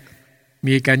ากแก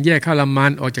ะมีการแยกข้าวละม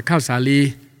านออกจากข้าวสา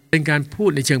ลีเป็นกา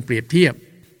รพูดในเชิงเปรียบเทีย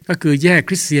บก็คือแย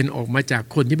กคริสเตียนออกมาจาก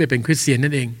คนที่ไม่เป็นคริสเตียนนั่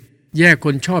นเองแยกค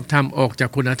นชอบธรรมออกจ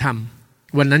ากคุณธรร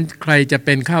มวันนั้นใครจะเ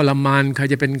ป็นข้าวละมานใค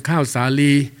รจะเป็นข้าวส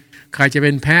าลีใครจะ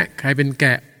เป็นแพะใครเป็นแก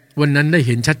ะวันนั้นได้เ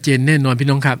ห็นชัดเจนแน่นอนพี่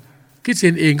น้องครับคริสเตีย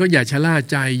นเองก็อย่าชะล่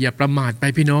าใจอย่าประมาทไ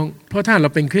ปพี่น้องเพราะถ้าเร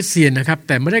าเป็นคริสเตียนนะครับ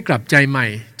แต่ไม่ได้กลับใจใ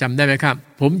หม่จำได้ไหมครั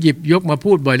บผมหยิบยกม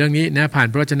าพูดบ่อยเรื่องนี้น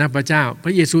ะผ่านพระวจนะพระเจ้าพ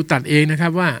ระเยซูตรัสเองนะค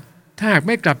รับว่าถ้าหาก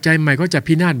ไม่กลับใจใหม่ก็จ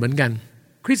ะพินาศเหมือนกั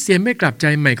นคริสเตียนไม่กลับใ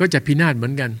จใหม่ก็จะพินาศเห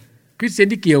มือนกันคริสเตียน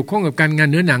ที่เกี่ยวข้องกับการง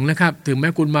านเนื้อหนังนะครับถึง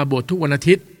แม้คุณมาโบสถ์ทุกวันอ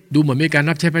าทิตย์ดูเหมือนมีกา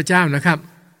รรับใช้พระเจ้านะครับ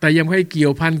แต่ยังไม่เกี่ย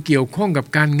วพันเกี่ยวข้องกั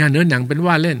บการงานเนื้อหนังเป็น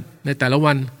ว่าเล่นในแต่ละ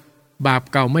วันบ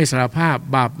าปเก่าไม่สารภา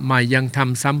พบาปใหม่ยังท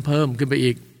ำซ้ำเพิ่มขึ้นไ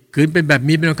ปอีกคืนเป็นแบบ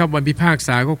นี้นะครับวันพิพากษ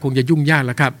าก็คงจะยุ่งยาก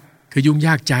แล้วครับคือยุ่งย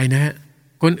ากใจนะฮะ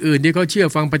คนอื่นที่เขาเชื่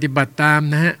อฟังปฏิบัติตาม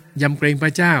นะฮะยำเกรง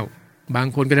พระเจ้าบ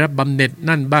างคนก็ได้รับบำเหน็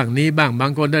จนั่นบ้างนี้บ้าง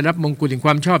บางคนได้รับมงกุฎแห่งคว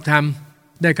ามชอบธรร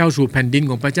มได้เข้าสู่แผ่นดิน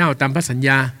ของพระเจ้าตามพระสัญญ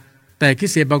าแต่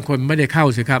คริสเตียนบางคนไม่ได้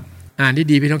เข้าสิครับอ่าน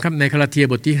ดีๆพี่น้องครับในกาลาเทีย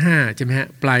บทที่5ใช่ไหมฮะ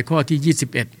ปลายข้อที่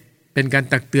21เป็นกา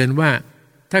รตักเตือนว่า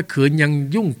ถ้าขืนยั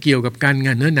งยุ่งเกี่ยวกับการง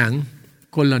านเนื้อหนั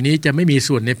งคนเหล่านี้จะไม่มี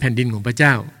ส่วนในแผ่นดินของพระเจ้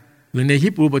าหรือใ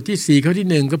นฮีบรูบทที่4ข้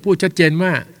อที่1ก็พูดชัดเจ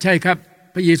นว่าใช่ครั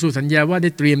บพระเยซูสัญญาว่า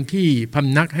ได้เตรียมที่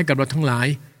พำนักให้กับเราทั้งหล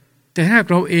ายแต่ถ้า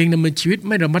เราเองดำเนินชีวิตไ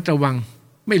ม่ระมัดระวัง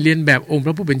ไม่เรียนแบบองค์พ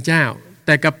ระผู้เป็นเจ้าแ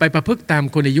ต่กลับไปประพฤติตาม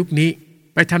คนในยุคนี้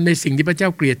ไปทำในสิ่งที่พระ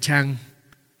เจ้าเกลียดชั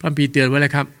งพระคัมภีร์เตือนไว้แล้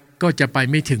วครับก็จะไ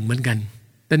ปไม่ถึงเหมือนกัน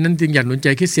ดังนั้นจึงอยากหนุน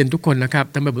ใจคริสเตียนทุกคนนะ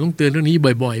ครับทำไมผมต้องเตือนเรื่องนี้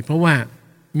บ่อยๆเพราะว่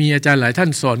ามีอาจารย์หลายท่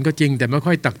านสอนก็จริงแต่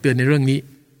ไม่ค่อยตักเตือนในเรื่องนี้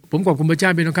ผมขอบคุณพระเจ้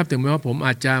าด้วยนะครับถึงแม้ว่าผม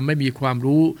อาจจะไม่มีความ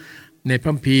รู้ในพระ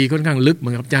คัมภีร์ค่อนข้างลึกเห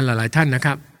มือนกับอาจารย์หลายๆท่านนะค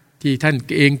รับที่ท่าน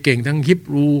เองเก่งทั้งฮีบ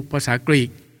รูภาษากรีก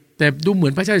แต่ดูเหมือ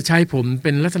นพระเจ้าจะใช้ผมเป็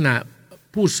นลักษณะ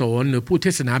ผู้สอนหรือผู้เท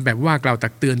ศนาแบบว่ากล่าวตั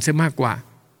กเตือนเสียมากกว่า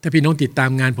ถ้าพี่น้องติดตาม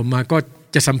งานผมมาก็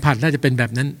จะสัมผัสน่าจะเป็นแบ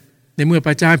บนั้นในเมื่อพ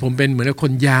ระเจ้าผมเป็นเหมือนค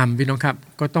นยามพี่น้องครับ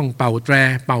ก็ต้องเป่าแตร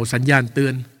เป่าสัญญาณเตือ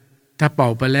นถ้าเป่า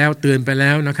ไปแล้วเตือนไปแ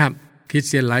ล้วนะครับคริส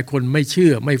เตียนหลายคนไม่เชื่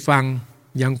อไม่ฟัง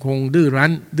ยังคงดื้อรั้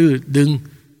นดื้อดึง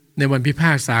ในวันพิพ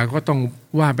ากษาก็ต้อง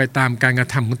ว่าไปตามการกระ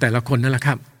ทำของแต่ละคนนั่นแหละค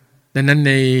รับดังนั้นใ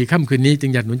นค่ำคืนนี้จึ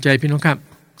งอยากหนุนใจพี่น้องครับ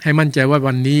ให้มั่นใจว่า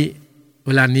วันนี้เ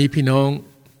วลานี้พี่น้อง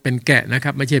เป็นแกะนะค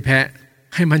รับไม่ใช่แพะ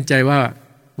ให้มั่นใจว่า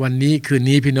วันนี้คืน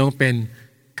นี้พี่น้องเป็น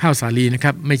ข้าวสาลีนะค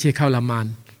รับไม่ใช่ข้าวละมาน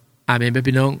อาเมน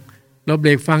พี่น้องเราเบร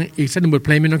กฟังอีกสักหนึ่งบทเพ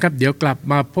ลงพี่น้องครับเดี๋ยวกลับ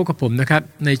มาพบกับผมนะครับ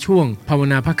ในช่วงภาว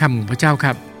นาพระคำของพระเจ้าค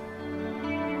รับ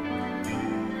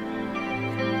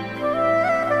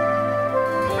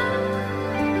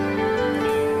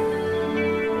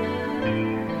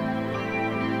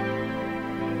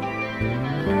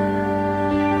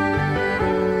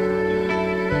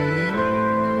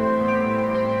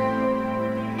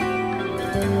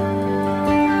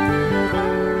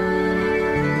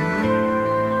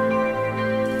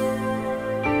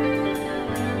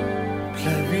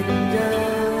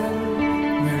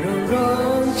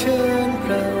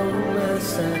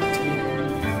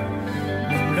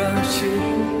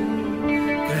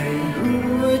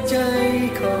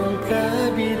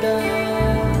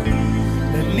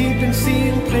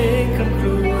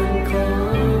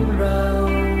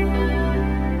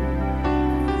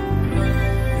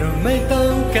ไม่ต้อ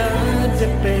งการจะ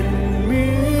เป็นเหมื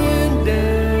อนเดิ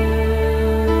ม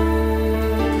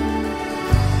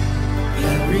พร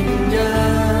ะวิญญา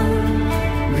ณ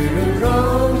เมื่อเราร้อ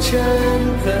งเชิญ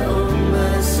พระองค์มา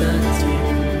สถิต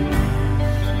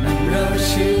นำเรา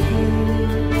ชิด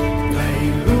ไป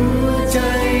หัวใจ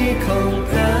ของ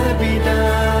พระบิดา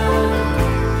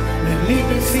และนี่เ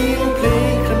ป็นเสียงเพล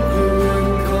งคำครวญ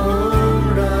ของ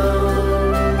เรา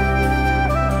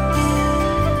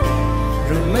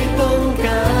ไม่ต้องก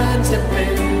ารจะเป็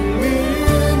นเหมื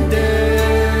อนเดิ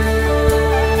ม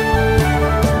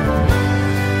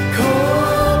ขอ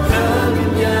พระวิ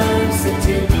ญญาณส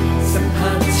ถิตสัม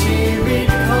ผัสชีวิต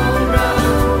ของเรา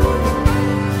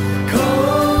ขอ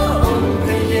องค์พ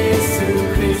ระเยซู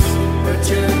คริสต์ประเ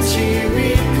จิดชีวิ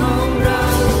ตของเรา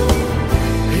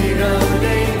ให้เราไ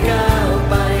ด้ก้าว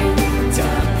ไปจ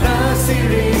ากพระสิ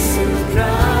ริสู่พร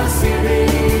ะสิริ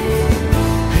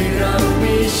ให้เรา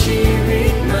มีชีวิ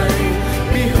ต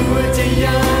หัวใจย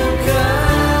า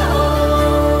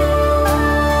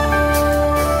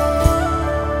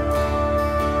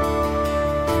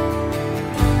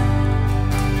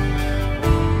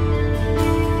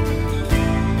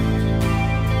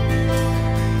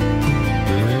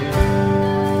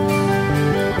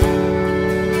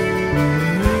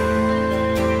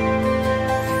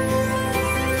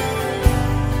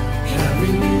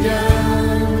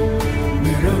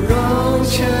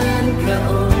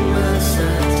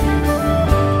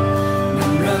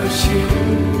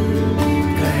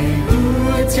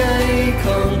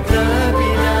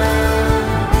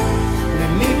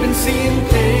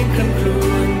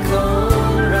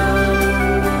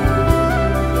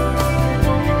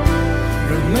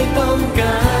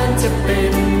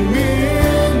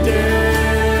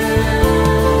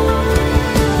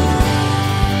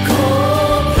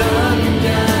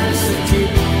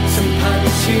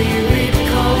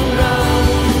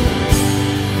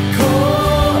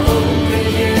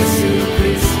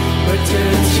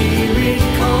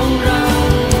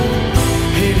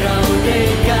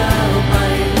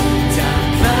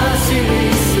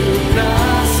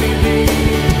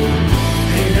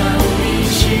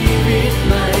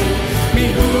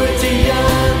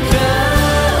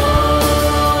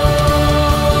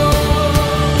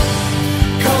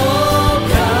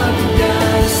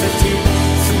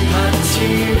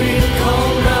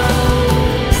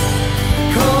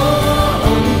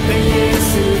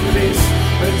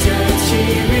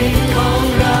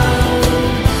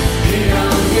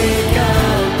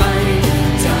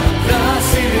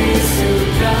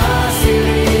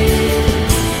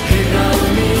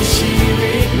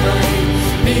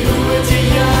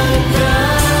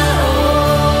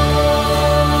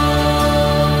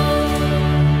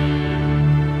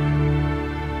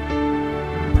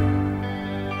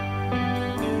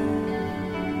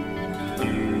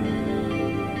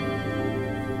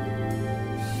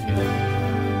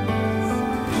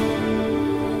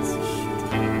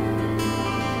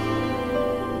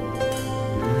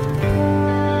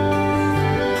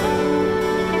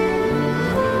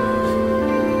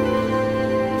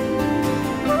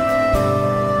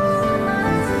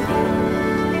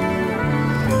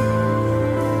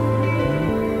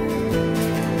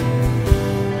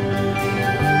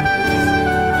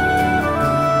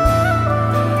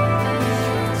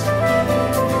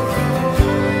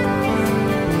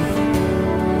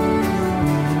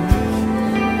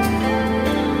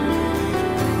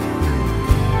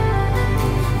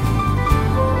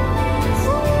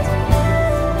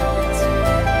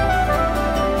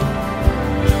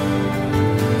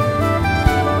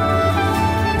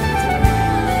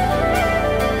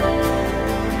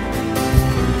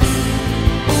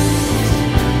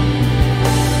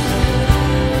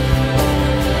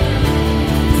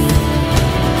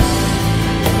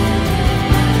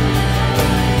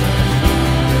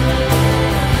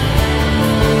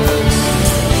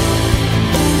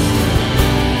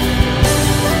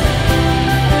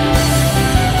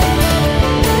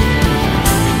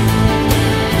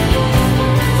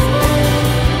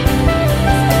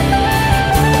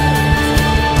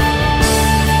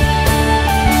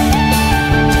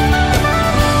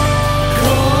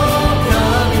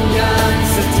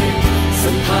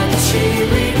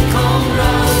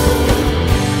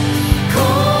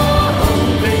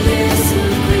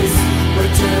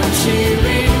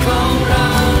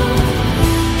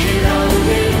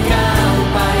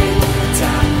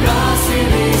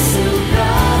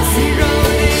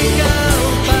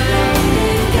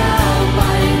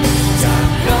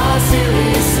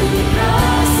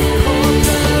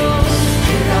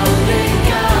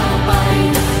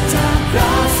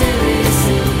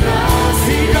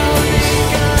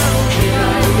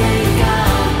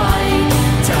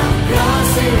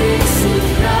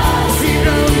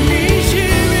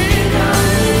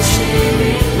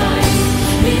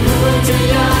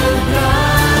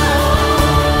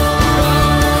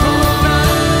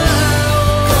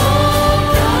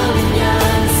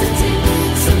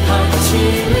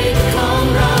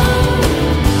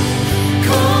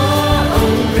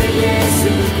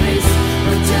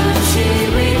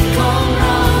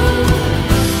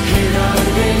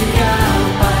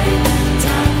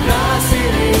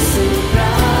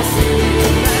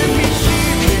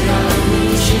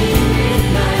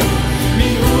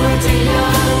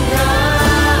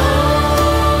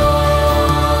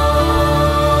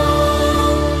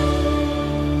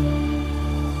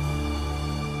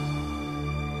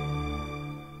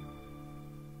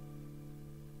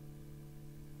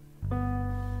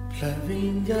ระวิ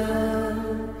ญญาณ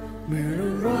เมื่อเรา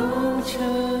ร้องเ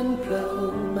ชิญพระอ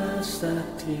งค์มาส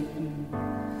ถิต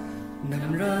น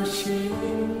ำราชิ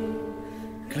นี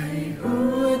ใกล้หั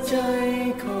วใจ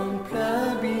ของพระ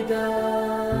บิดา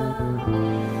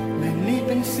และนี้เ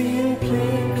ป็นเสียงเพล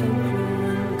งคำครว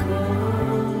ญขอ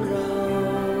งเรา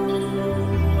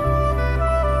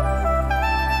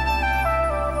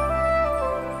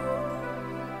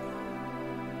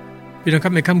พี่น้องค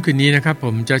รับในค่ำคืนนี้นะครับผ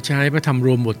มจะใช้พระธรรมโร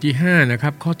มบทที่5นะครั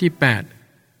บข้อที่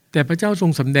8แต่พระเจ้าทร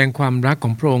งสำแดงความรักข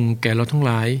องพระองค์แก่เราทั้งห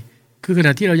ลายคือขณ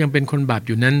ะที่เรายังเป็นคนบาปอ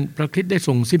ยู่นั้นพระคริสต์ได้ท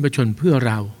รงสิ้นพระชนม์เพื่อ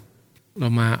เรา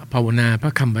มาภาวนาพร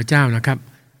ะคำพระเจ้านะครับ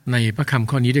ในพระคำ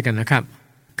ข้อนี้ด้วยกันนะครับ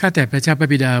ข้าแต่พระเจ้าพระ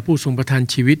บิดาผู้ทรงประทาน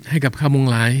ชีวิตให้กับข้าพง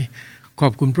หลายขอ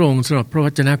บคุณพระองค์สำหรับพระว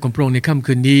จนะของพระองค์ในค่ำ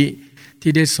คืนนี้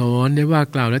ที่ได้สอนได้ว่า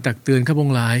กล่าวและตักเตือนข้าพ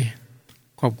งหลาย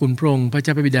ขอบคุณพระองค์พระเจ้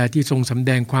าพระบิดาที่ทรงสำแ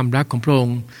ดงความรักของพระอง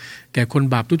ค์แก่คน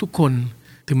บาปทุกๆคน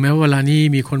ถึงแม้ว่าเวลานี้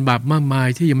มีคนบาปมากมาย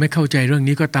ที่ยังไม่เข้าใจเรื่อง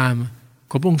นี้ก็ตาม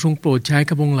ขอพระองค์ทรงโปรดใช้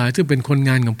ข้าพงหลายซึ่งเป็นคน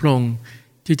งานของพระองค์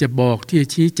ที่จะบอกที่จะ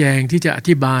ชี้แจงที่จะอ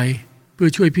ธิบายเพื่อ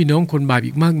ช่วยพี่น้องคนบาป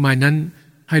อีกมากมายนั้น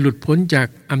ให้หลุดพ้นจาก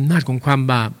อำนาจของความ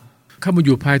บาปเข้ามาอ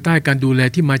ยู่ภายใต้การดูแล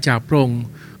ที่มาจากพระองค์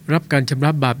รับการชำร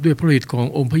ะบาปด้วยพระฤทธิ์ของ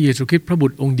องค์พระเยซูคริสต์พระบุ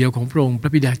ตรองค์เดียวของพระองค์พร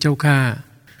ะบิดาเจ้าข้า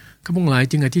ข้าพงหลาย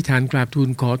จึงอธิษฐานกราบทูล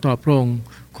ขอต่อพระองค์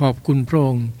ขอบคุณพระอ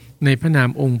งค์ในพระนาม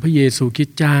องค์พระเยซูคริส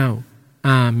ต์เจ้า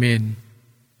อาเมน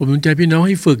ผมหนุนใจพี่น้องใ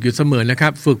ห้ฝึกอยู่เสมอนะครั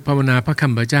บฝึกภาวนาพระค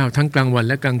ำพระเจ้าทั้งกลางวัน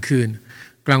และกลางคืน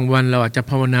กลางวันเราอาจจะ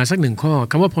ภาวนาสัก1ข้อ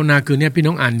คำว่าภาวนาคือเนี่ยพี่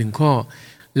น้องอ่าน1ข้อ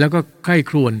แล้วก็ใคร่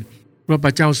ครวญว่าพ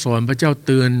ระเจ้าสอนพระเจ้าเ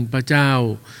ตือนพระเจ้า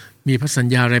มีพระสัญ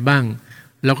ญาอะไรบ้าง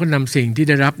เราก็นำสิ่งที่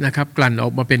ได้รับนะครับกลั่นออ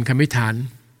กมาเป็นคำอธิษฐาน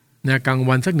นะกลาง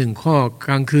วันสัก1ข้อก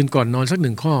ลางคืนก่อนนอนสัก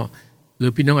1ข้อหรื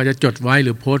อพี่น้องอาจจะจดไว้ห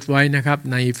รือโพสต์ไว้นะครับ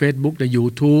ใน Facebook ใน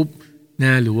YouTube น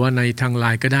ะหรือว่าในทาง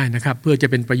LINE ก็ได้นะครับเพื่อจะ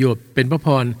เป็นประโยชน์เป็นพระพ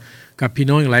รกับพี่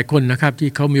น้องหลายคนนะครับที่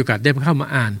เขามีโอกาสได้เข้ามา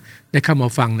อ่านได้เข้ามา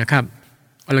ฟังนะครับ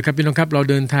เอาละครับพี่น้องครับเรา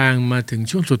เดินทางมาถึง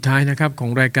ช่วงสุดท้ายนะครับของ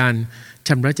รายการช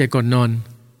ำระใจก่อนนอน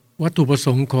วัตถุประส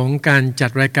งค์ของการจัด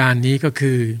รายการนี้ก็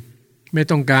คือไม่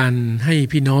ต้องการให้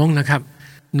พี่น้องนะครับ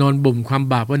นอนบ่มความ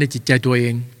บาปไว้ในจิตใจตัวเอ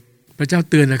งพระเจ้า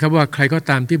เตือนนะครับว่าใครก็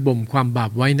ตามที่บ่มความบา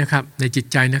ปไว้นะครับในจิต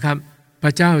ใจนะครับพ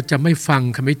ระเจ้าจะไม่ฟัง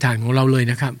คำอธิษฐานของเราเลย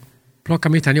นะครับเพราะค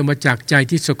ำอธิษฐานออกมาจากใจ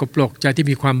ที่สกปรกใจที่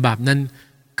มีความบาปนั้น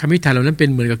คำอธิษฐานเหล่านั้นเป็น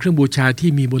เหมือนกับเครื่องบูชาที่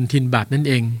มีมลทินบาปนั่น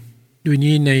เองด้วย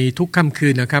นี้ในทุกค่ำคื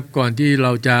นนะครับก่อนที่เร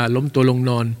าจะล้มตัวลง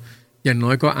นอนอย่างน้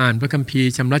อยก็อ่านพระคัมภีร์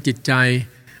ชำระจิตใจ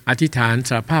อธิษฐาน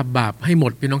สารภาพบาปให้หม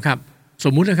ดพี่น้องครับส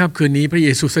มมุตินะครับคืนนี้พระเย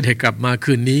ซูเสด็จกลับมา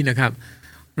คืนนี้นะครับ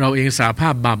เราเองสารภา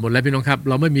พบาปหมดแล้วพี่น้องครับเ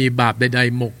ราไม่มีบาปใด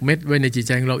ๆหมกเม็ดไว้ในจิต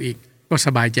ใจของเราอีกก็ส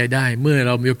บายใจได้เมื่อเ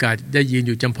รามีโอกาสได้ยืนอ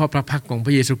ยู่จำเพาะพระพักตร์ของพ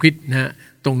ระเยซูคริสต์นะฮะ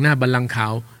ตรงหน้าบัลลังก์ขา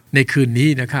วในคืนนี้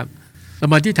นะครับเรา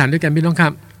มาอธิษฐานด้วยกันพี่น้องครั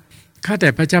บข้าแต่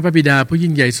พระเจ้าพระบิดาผู้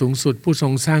ยิ่งใหญ่สูงสุดผู้ทร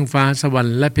งสร้างฟ้าสวรร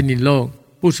ค์และแผ่นดินโลก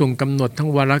ผู้ทรงกำหนดทั้ง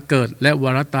วาระเกิดและว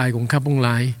าระตายของข้าพงหล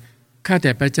ายข้าแ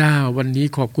ต่พระเจ้าวันนี้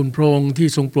ขอบคุณพระองค์ที่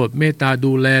ทรงโปรดเมตตา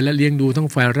ดูแลและเลี้ยงดูทั้ง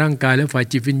ฝ่ายร่างกายและฝ่าย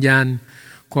จิตวิญญาณ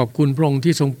ขอบคุณพระองค์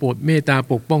ที่ทรงโปรดเมตตา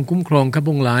ปกป้องคุ้มครองข้าพ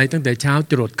งหลายตั้งแต่เช้า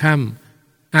จรดค่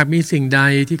ำหากมีสิ่งใด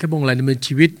ที่ข้าพงหลายดำเนิน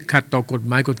ชีวิตขัดต่อกฎ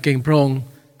หมายกฎเกณฑ์พระองค์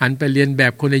หันไปเรียนแบ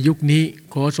บคนในยุคนี้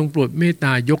ขอทรงโปรดเมตต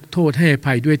ายกโทษให้อ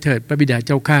ภัยด้วยเถิดพระบิดาเ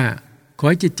จ้าข้าขอ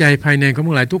ให้จิตใจภายในของข้าพ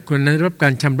งหลายทุกคนนั้นรับกา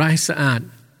รชำระให้สะอาด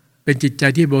เป็นจิตใจ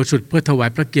ที่บริสุทธิ์เพื่อถวาย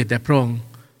พระเกียรติแด่พระองค์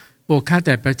โอ้ข้าแ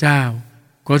ต่พระเจ้า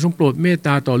ขอทรงโปรดเมตต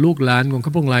าต่อลูกหลานของข้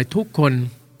าพงหลายทุกคน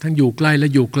ทั้งอยู่ใกล้และ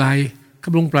อยู่ไกลข้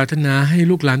าพงปรารถนาให้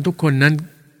ลูกหลานทุกคนนั้น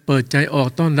เปิดใจออก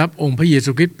ต้อนรับองค์พระเย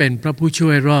ซูคริสต์เป็นพระผู้ช่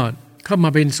วยรอดเข้ามา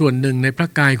เป็นส่วนหนึ่งในพระ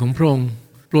กายของพระองค์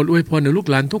โปรดอวยพรแด่ลูก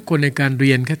หลานทุกคนในการเ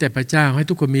รียนข้าแต่พระเจ้าให้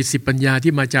ทุกคนมีสิบปัญญา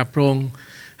ที่มาจากพระองค์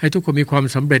ให้ทุกคนมีความ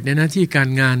สำเร็จในหน้าที่การ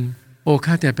งานโอ้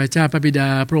ข้าแต่พระเจ้าพระบิดา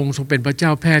พระองค์ทรงเป็นพระเจ้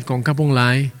าแพทย์ของข้าพงหลา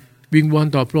ยวิงวอน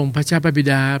ต่อพระองค์พระเจ้าพระบิ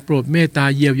ดาโปรดเมตตา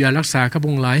เยียวยารักษาข้าพ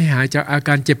งหลายให้หายจากอาก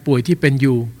ารเจ็บป่วยที่เป็นอ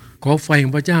ยู่ขอไฟขอ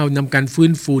งพระเจ้านำการฟื้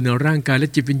นฟูในร่างกายและ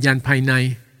จิตวิญญาณภายใน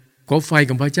ขอไฟข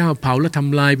องพระเจ้าเผาและท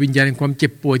ำลายวิญญาณแห่งความเจ็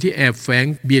บป่วยที่แอบแฝง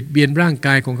เบียดเบียนร่างก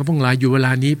ายของข้าพงหลายอยู่เวล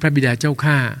านี้พระบิดาเจ้า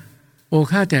ข้าโอ้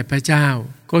ข้าแต่พระเจ้า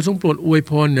ขอทรงโปรดอวย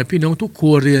พรเหนือพี่น้องทุกค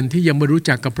รัวเรือนที่ยังไม่รู้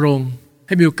จักกับพระองค์ใ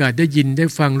ห้มีโอกาสได้ยินได้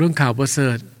ฟังเรื่องข่าวประเสริ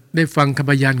ฐได้ฟังคำ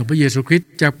พยานของพระเยซูคริสต์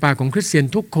จากปากของคริสเตียน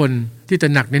ทุกคนที่ตร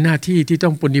ะหนักในหน้าที่ที่ต้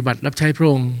องปฏิบัติรับใช้พระ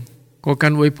องค์ขอกา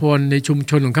รอวยพรในชุม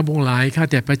ชนของข้าพงหลายข้า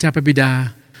แต่พระเจ้าพระบิดา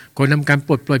ขอนำการป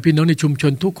ลดปล่อยพี่น้องในชุมช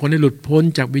นทุกคนให้หลุดพ้น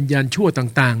จากวิญญาณชั่ว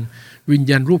ต่างๆวิญ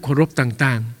ญาณรูปเคารพ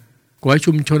ต่างๆขอให้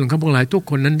ชุมชนของข้าพงหลายทุก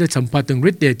คนนั้นได้สัมผัสถึง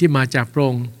ฤทธิ์เดชที่มาจากพระอ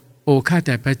งค์โอ้ข้าแ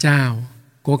ต่พระเจ้า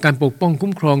ขอการปกป้องคุ้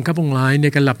มครองข้าพงหลายใน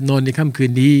การหลับนอนในค่ำคื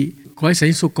นนี้ขอให้สัน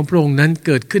ติสุขของพระองค์นั้นเ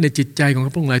กิดขึ้นในจิตใจของ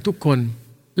ข้าพงหลายทุกคน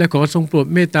และขอทรงโปรด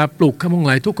เมตตาปลุกข้าพงห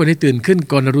ลายทุกคนให้ตื่นขึ้น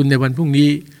ก่อนอรุณในวันพรุ่งนี้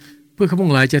เพื่อข้าพ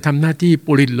งหลายจะทำหน้าที่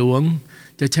ปุริตหลวง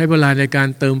จะใช้เวลาในการ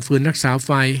เติมฟืนรักษาไ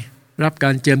ฟรับกา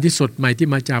รเจิมที่สดใหม่ที่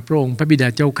มาจากพระองค์พระบิดา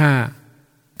เจ้าข้า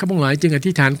ข้าพงหลายจึงอ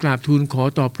ธิษฐานกราบทูลขอ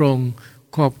ต่อพระองค์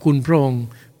ขอบคุณพระองค์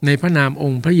ในพระนามอ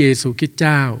งค์พระเยซูคริสต์เ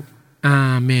จ้าอา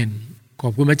เมนขอ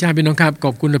บคุณพระเจ้าพี่น้องครับข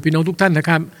อบคุณพี่น้องทุกท่านนะ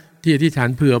ครับที่อธิษฐาน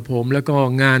เผื่อผมแล้วก็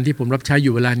งานที่ผมรับใช้อ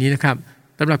ยู่เวลานี้นะครับ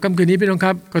สำหรับค่ำคืนนี้พี่น้องค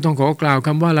รับก็ต้องขอกล่าวค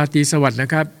ำว่าราตรีสวัสดิ์นะ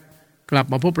ครับกลับ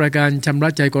มาพบรายการชำระ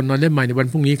ใจก่อนนอนได้ใหม่ในวัน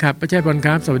พรุ่งนี้ครับพระเจ้าอวยพรค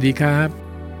รับสวัสดีครั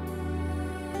บ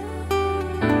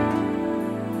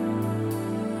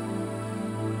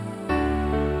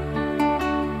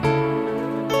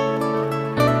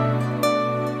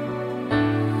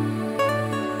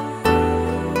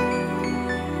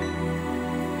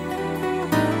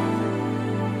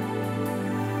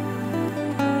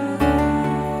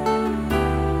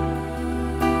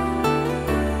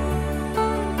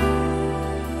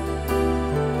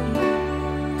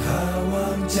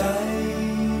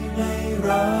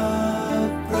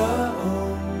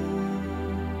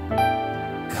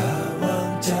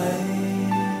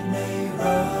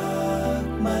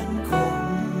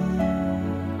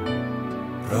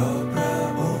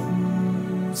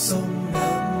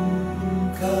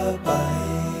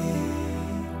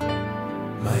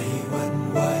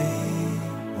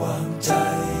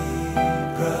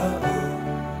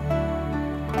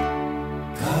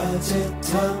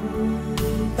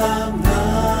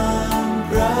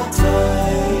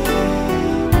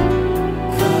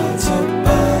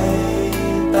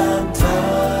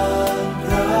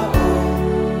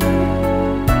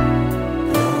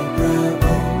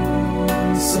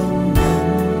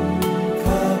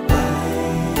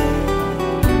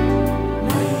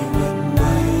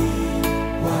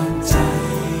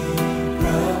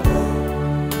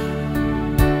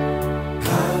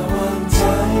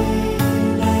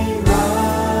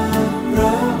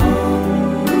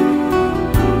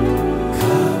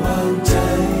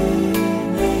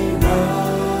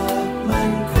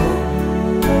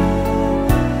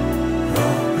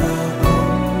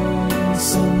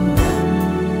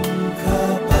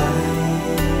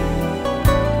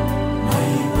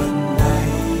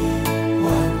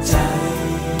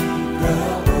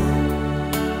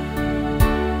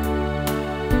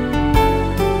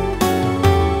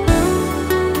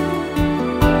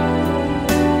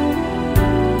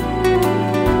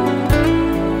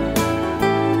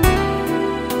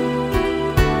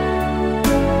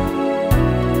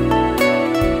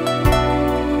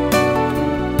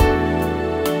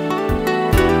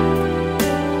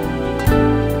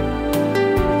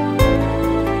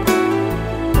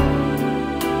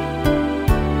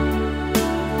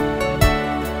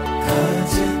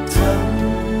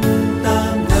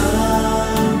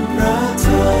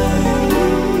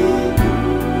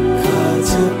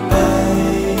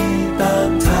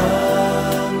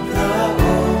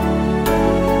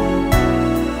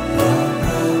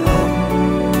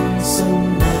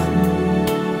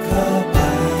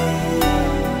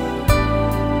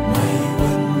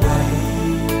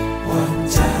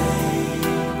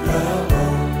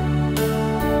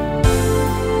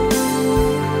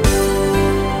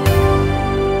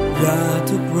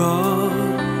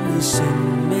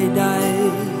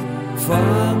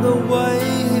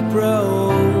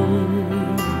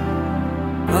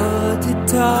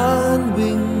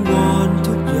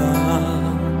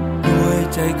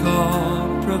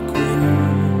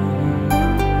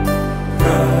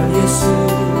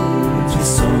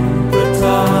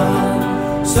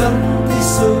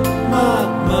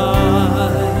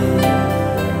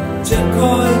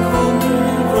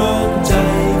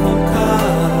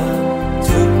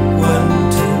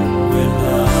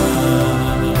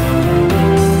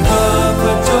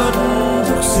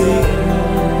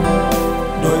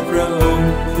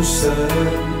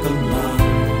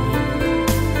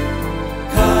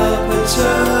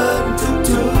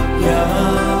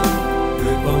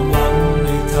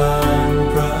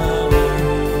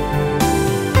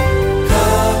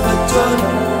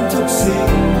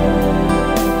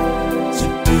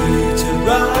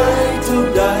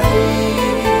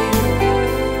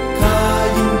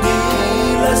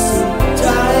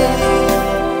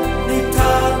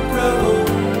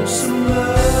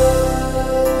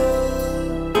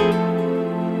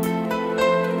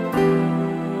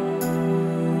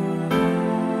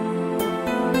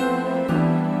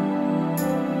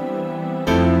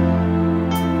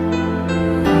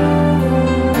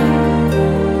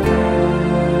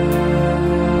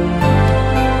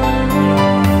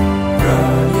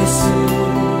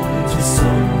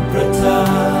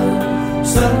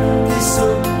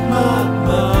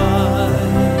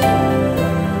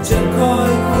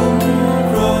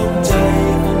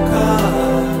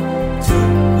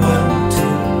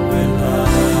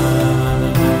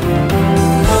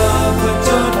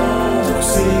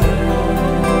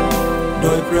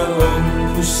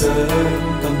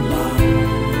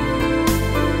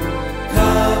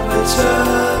เธ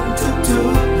อ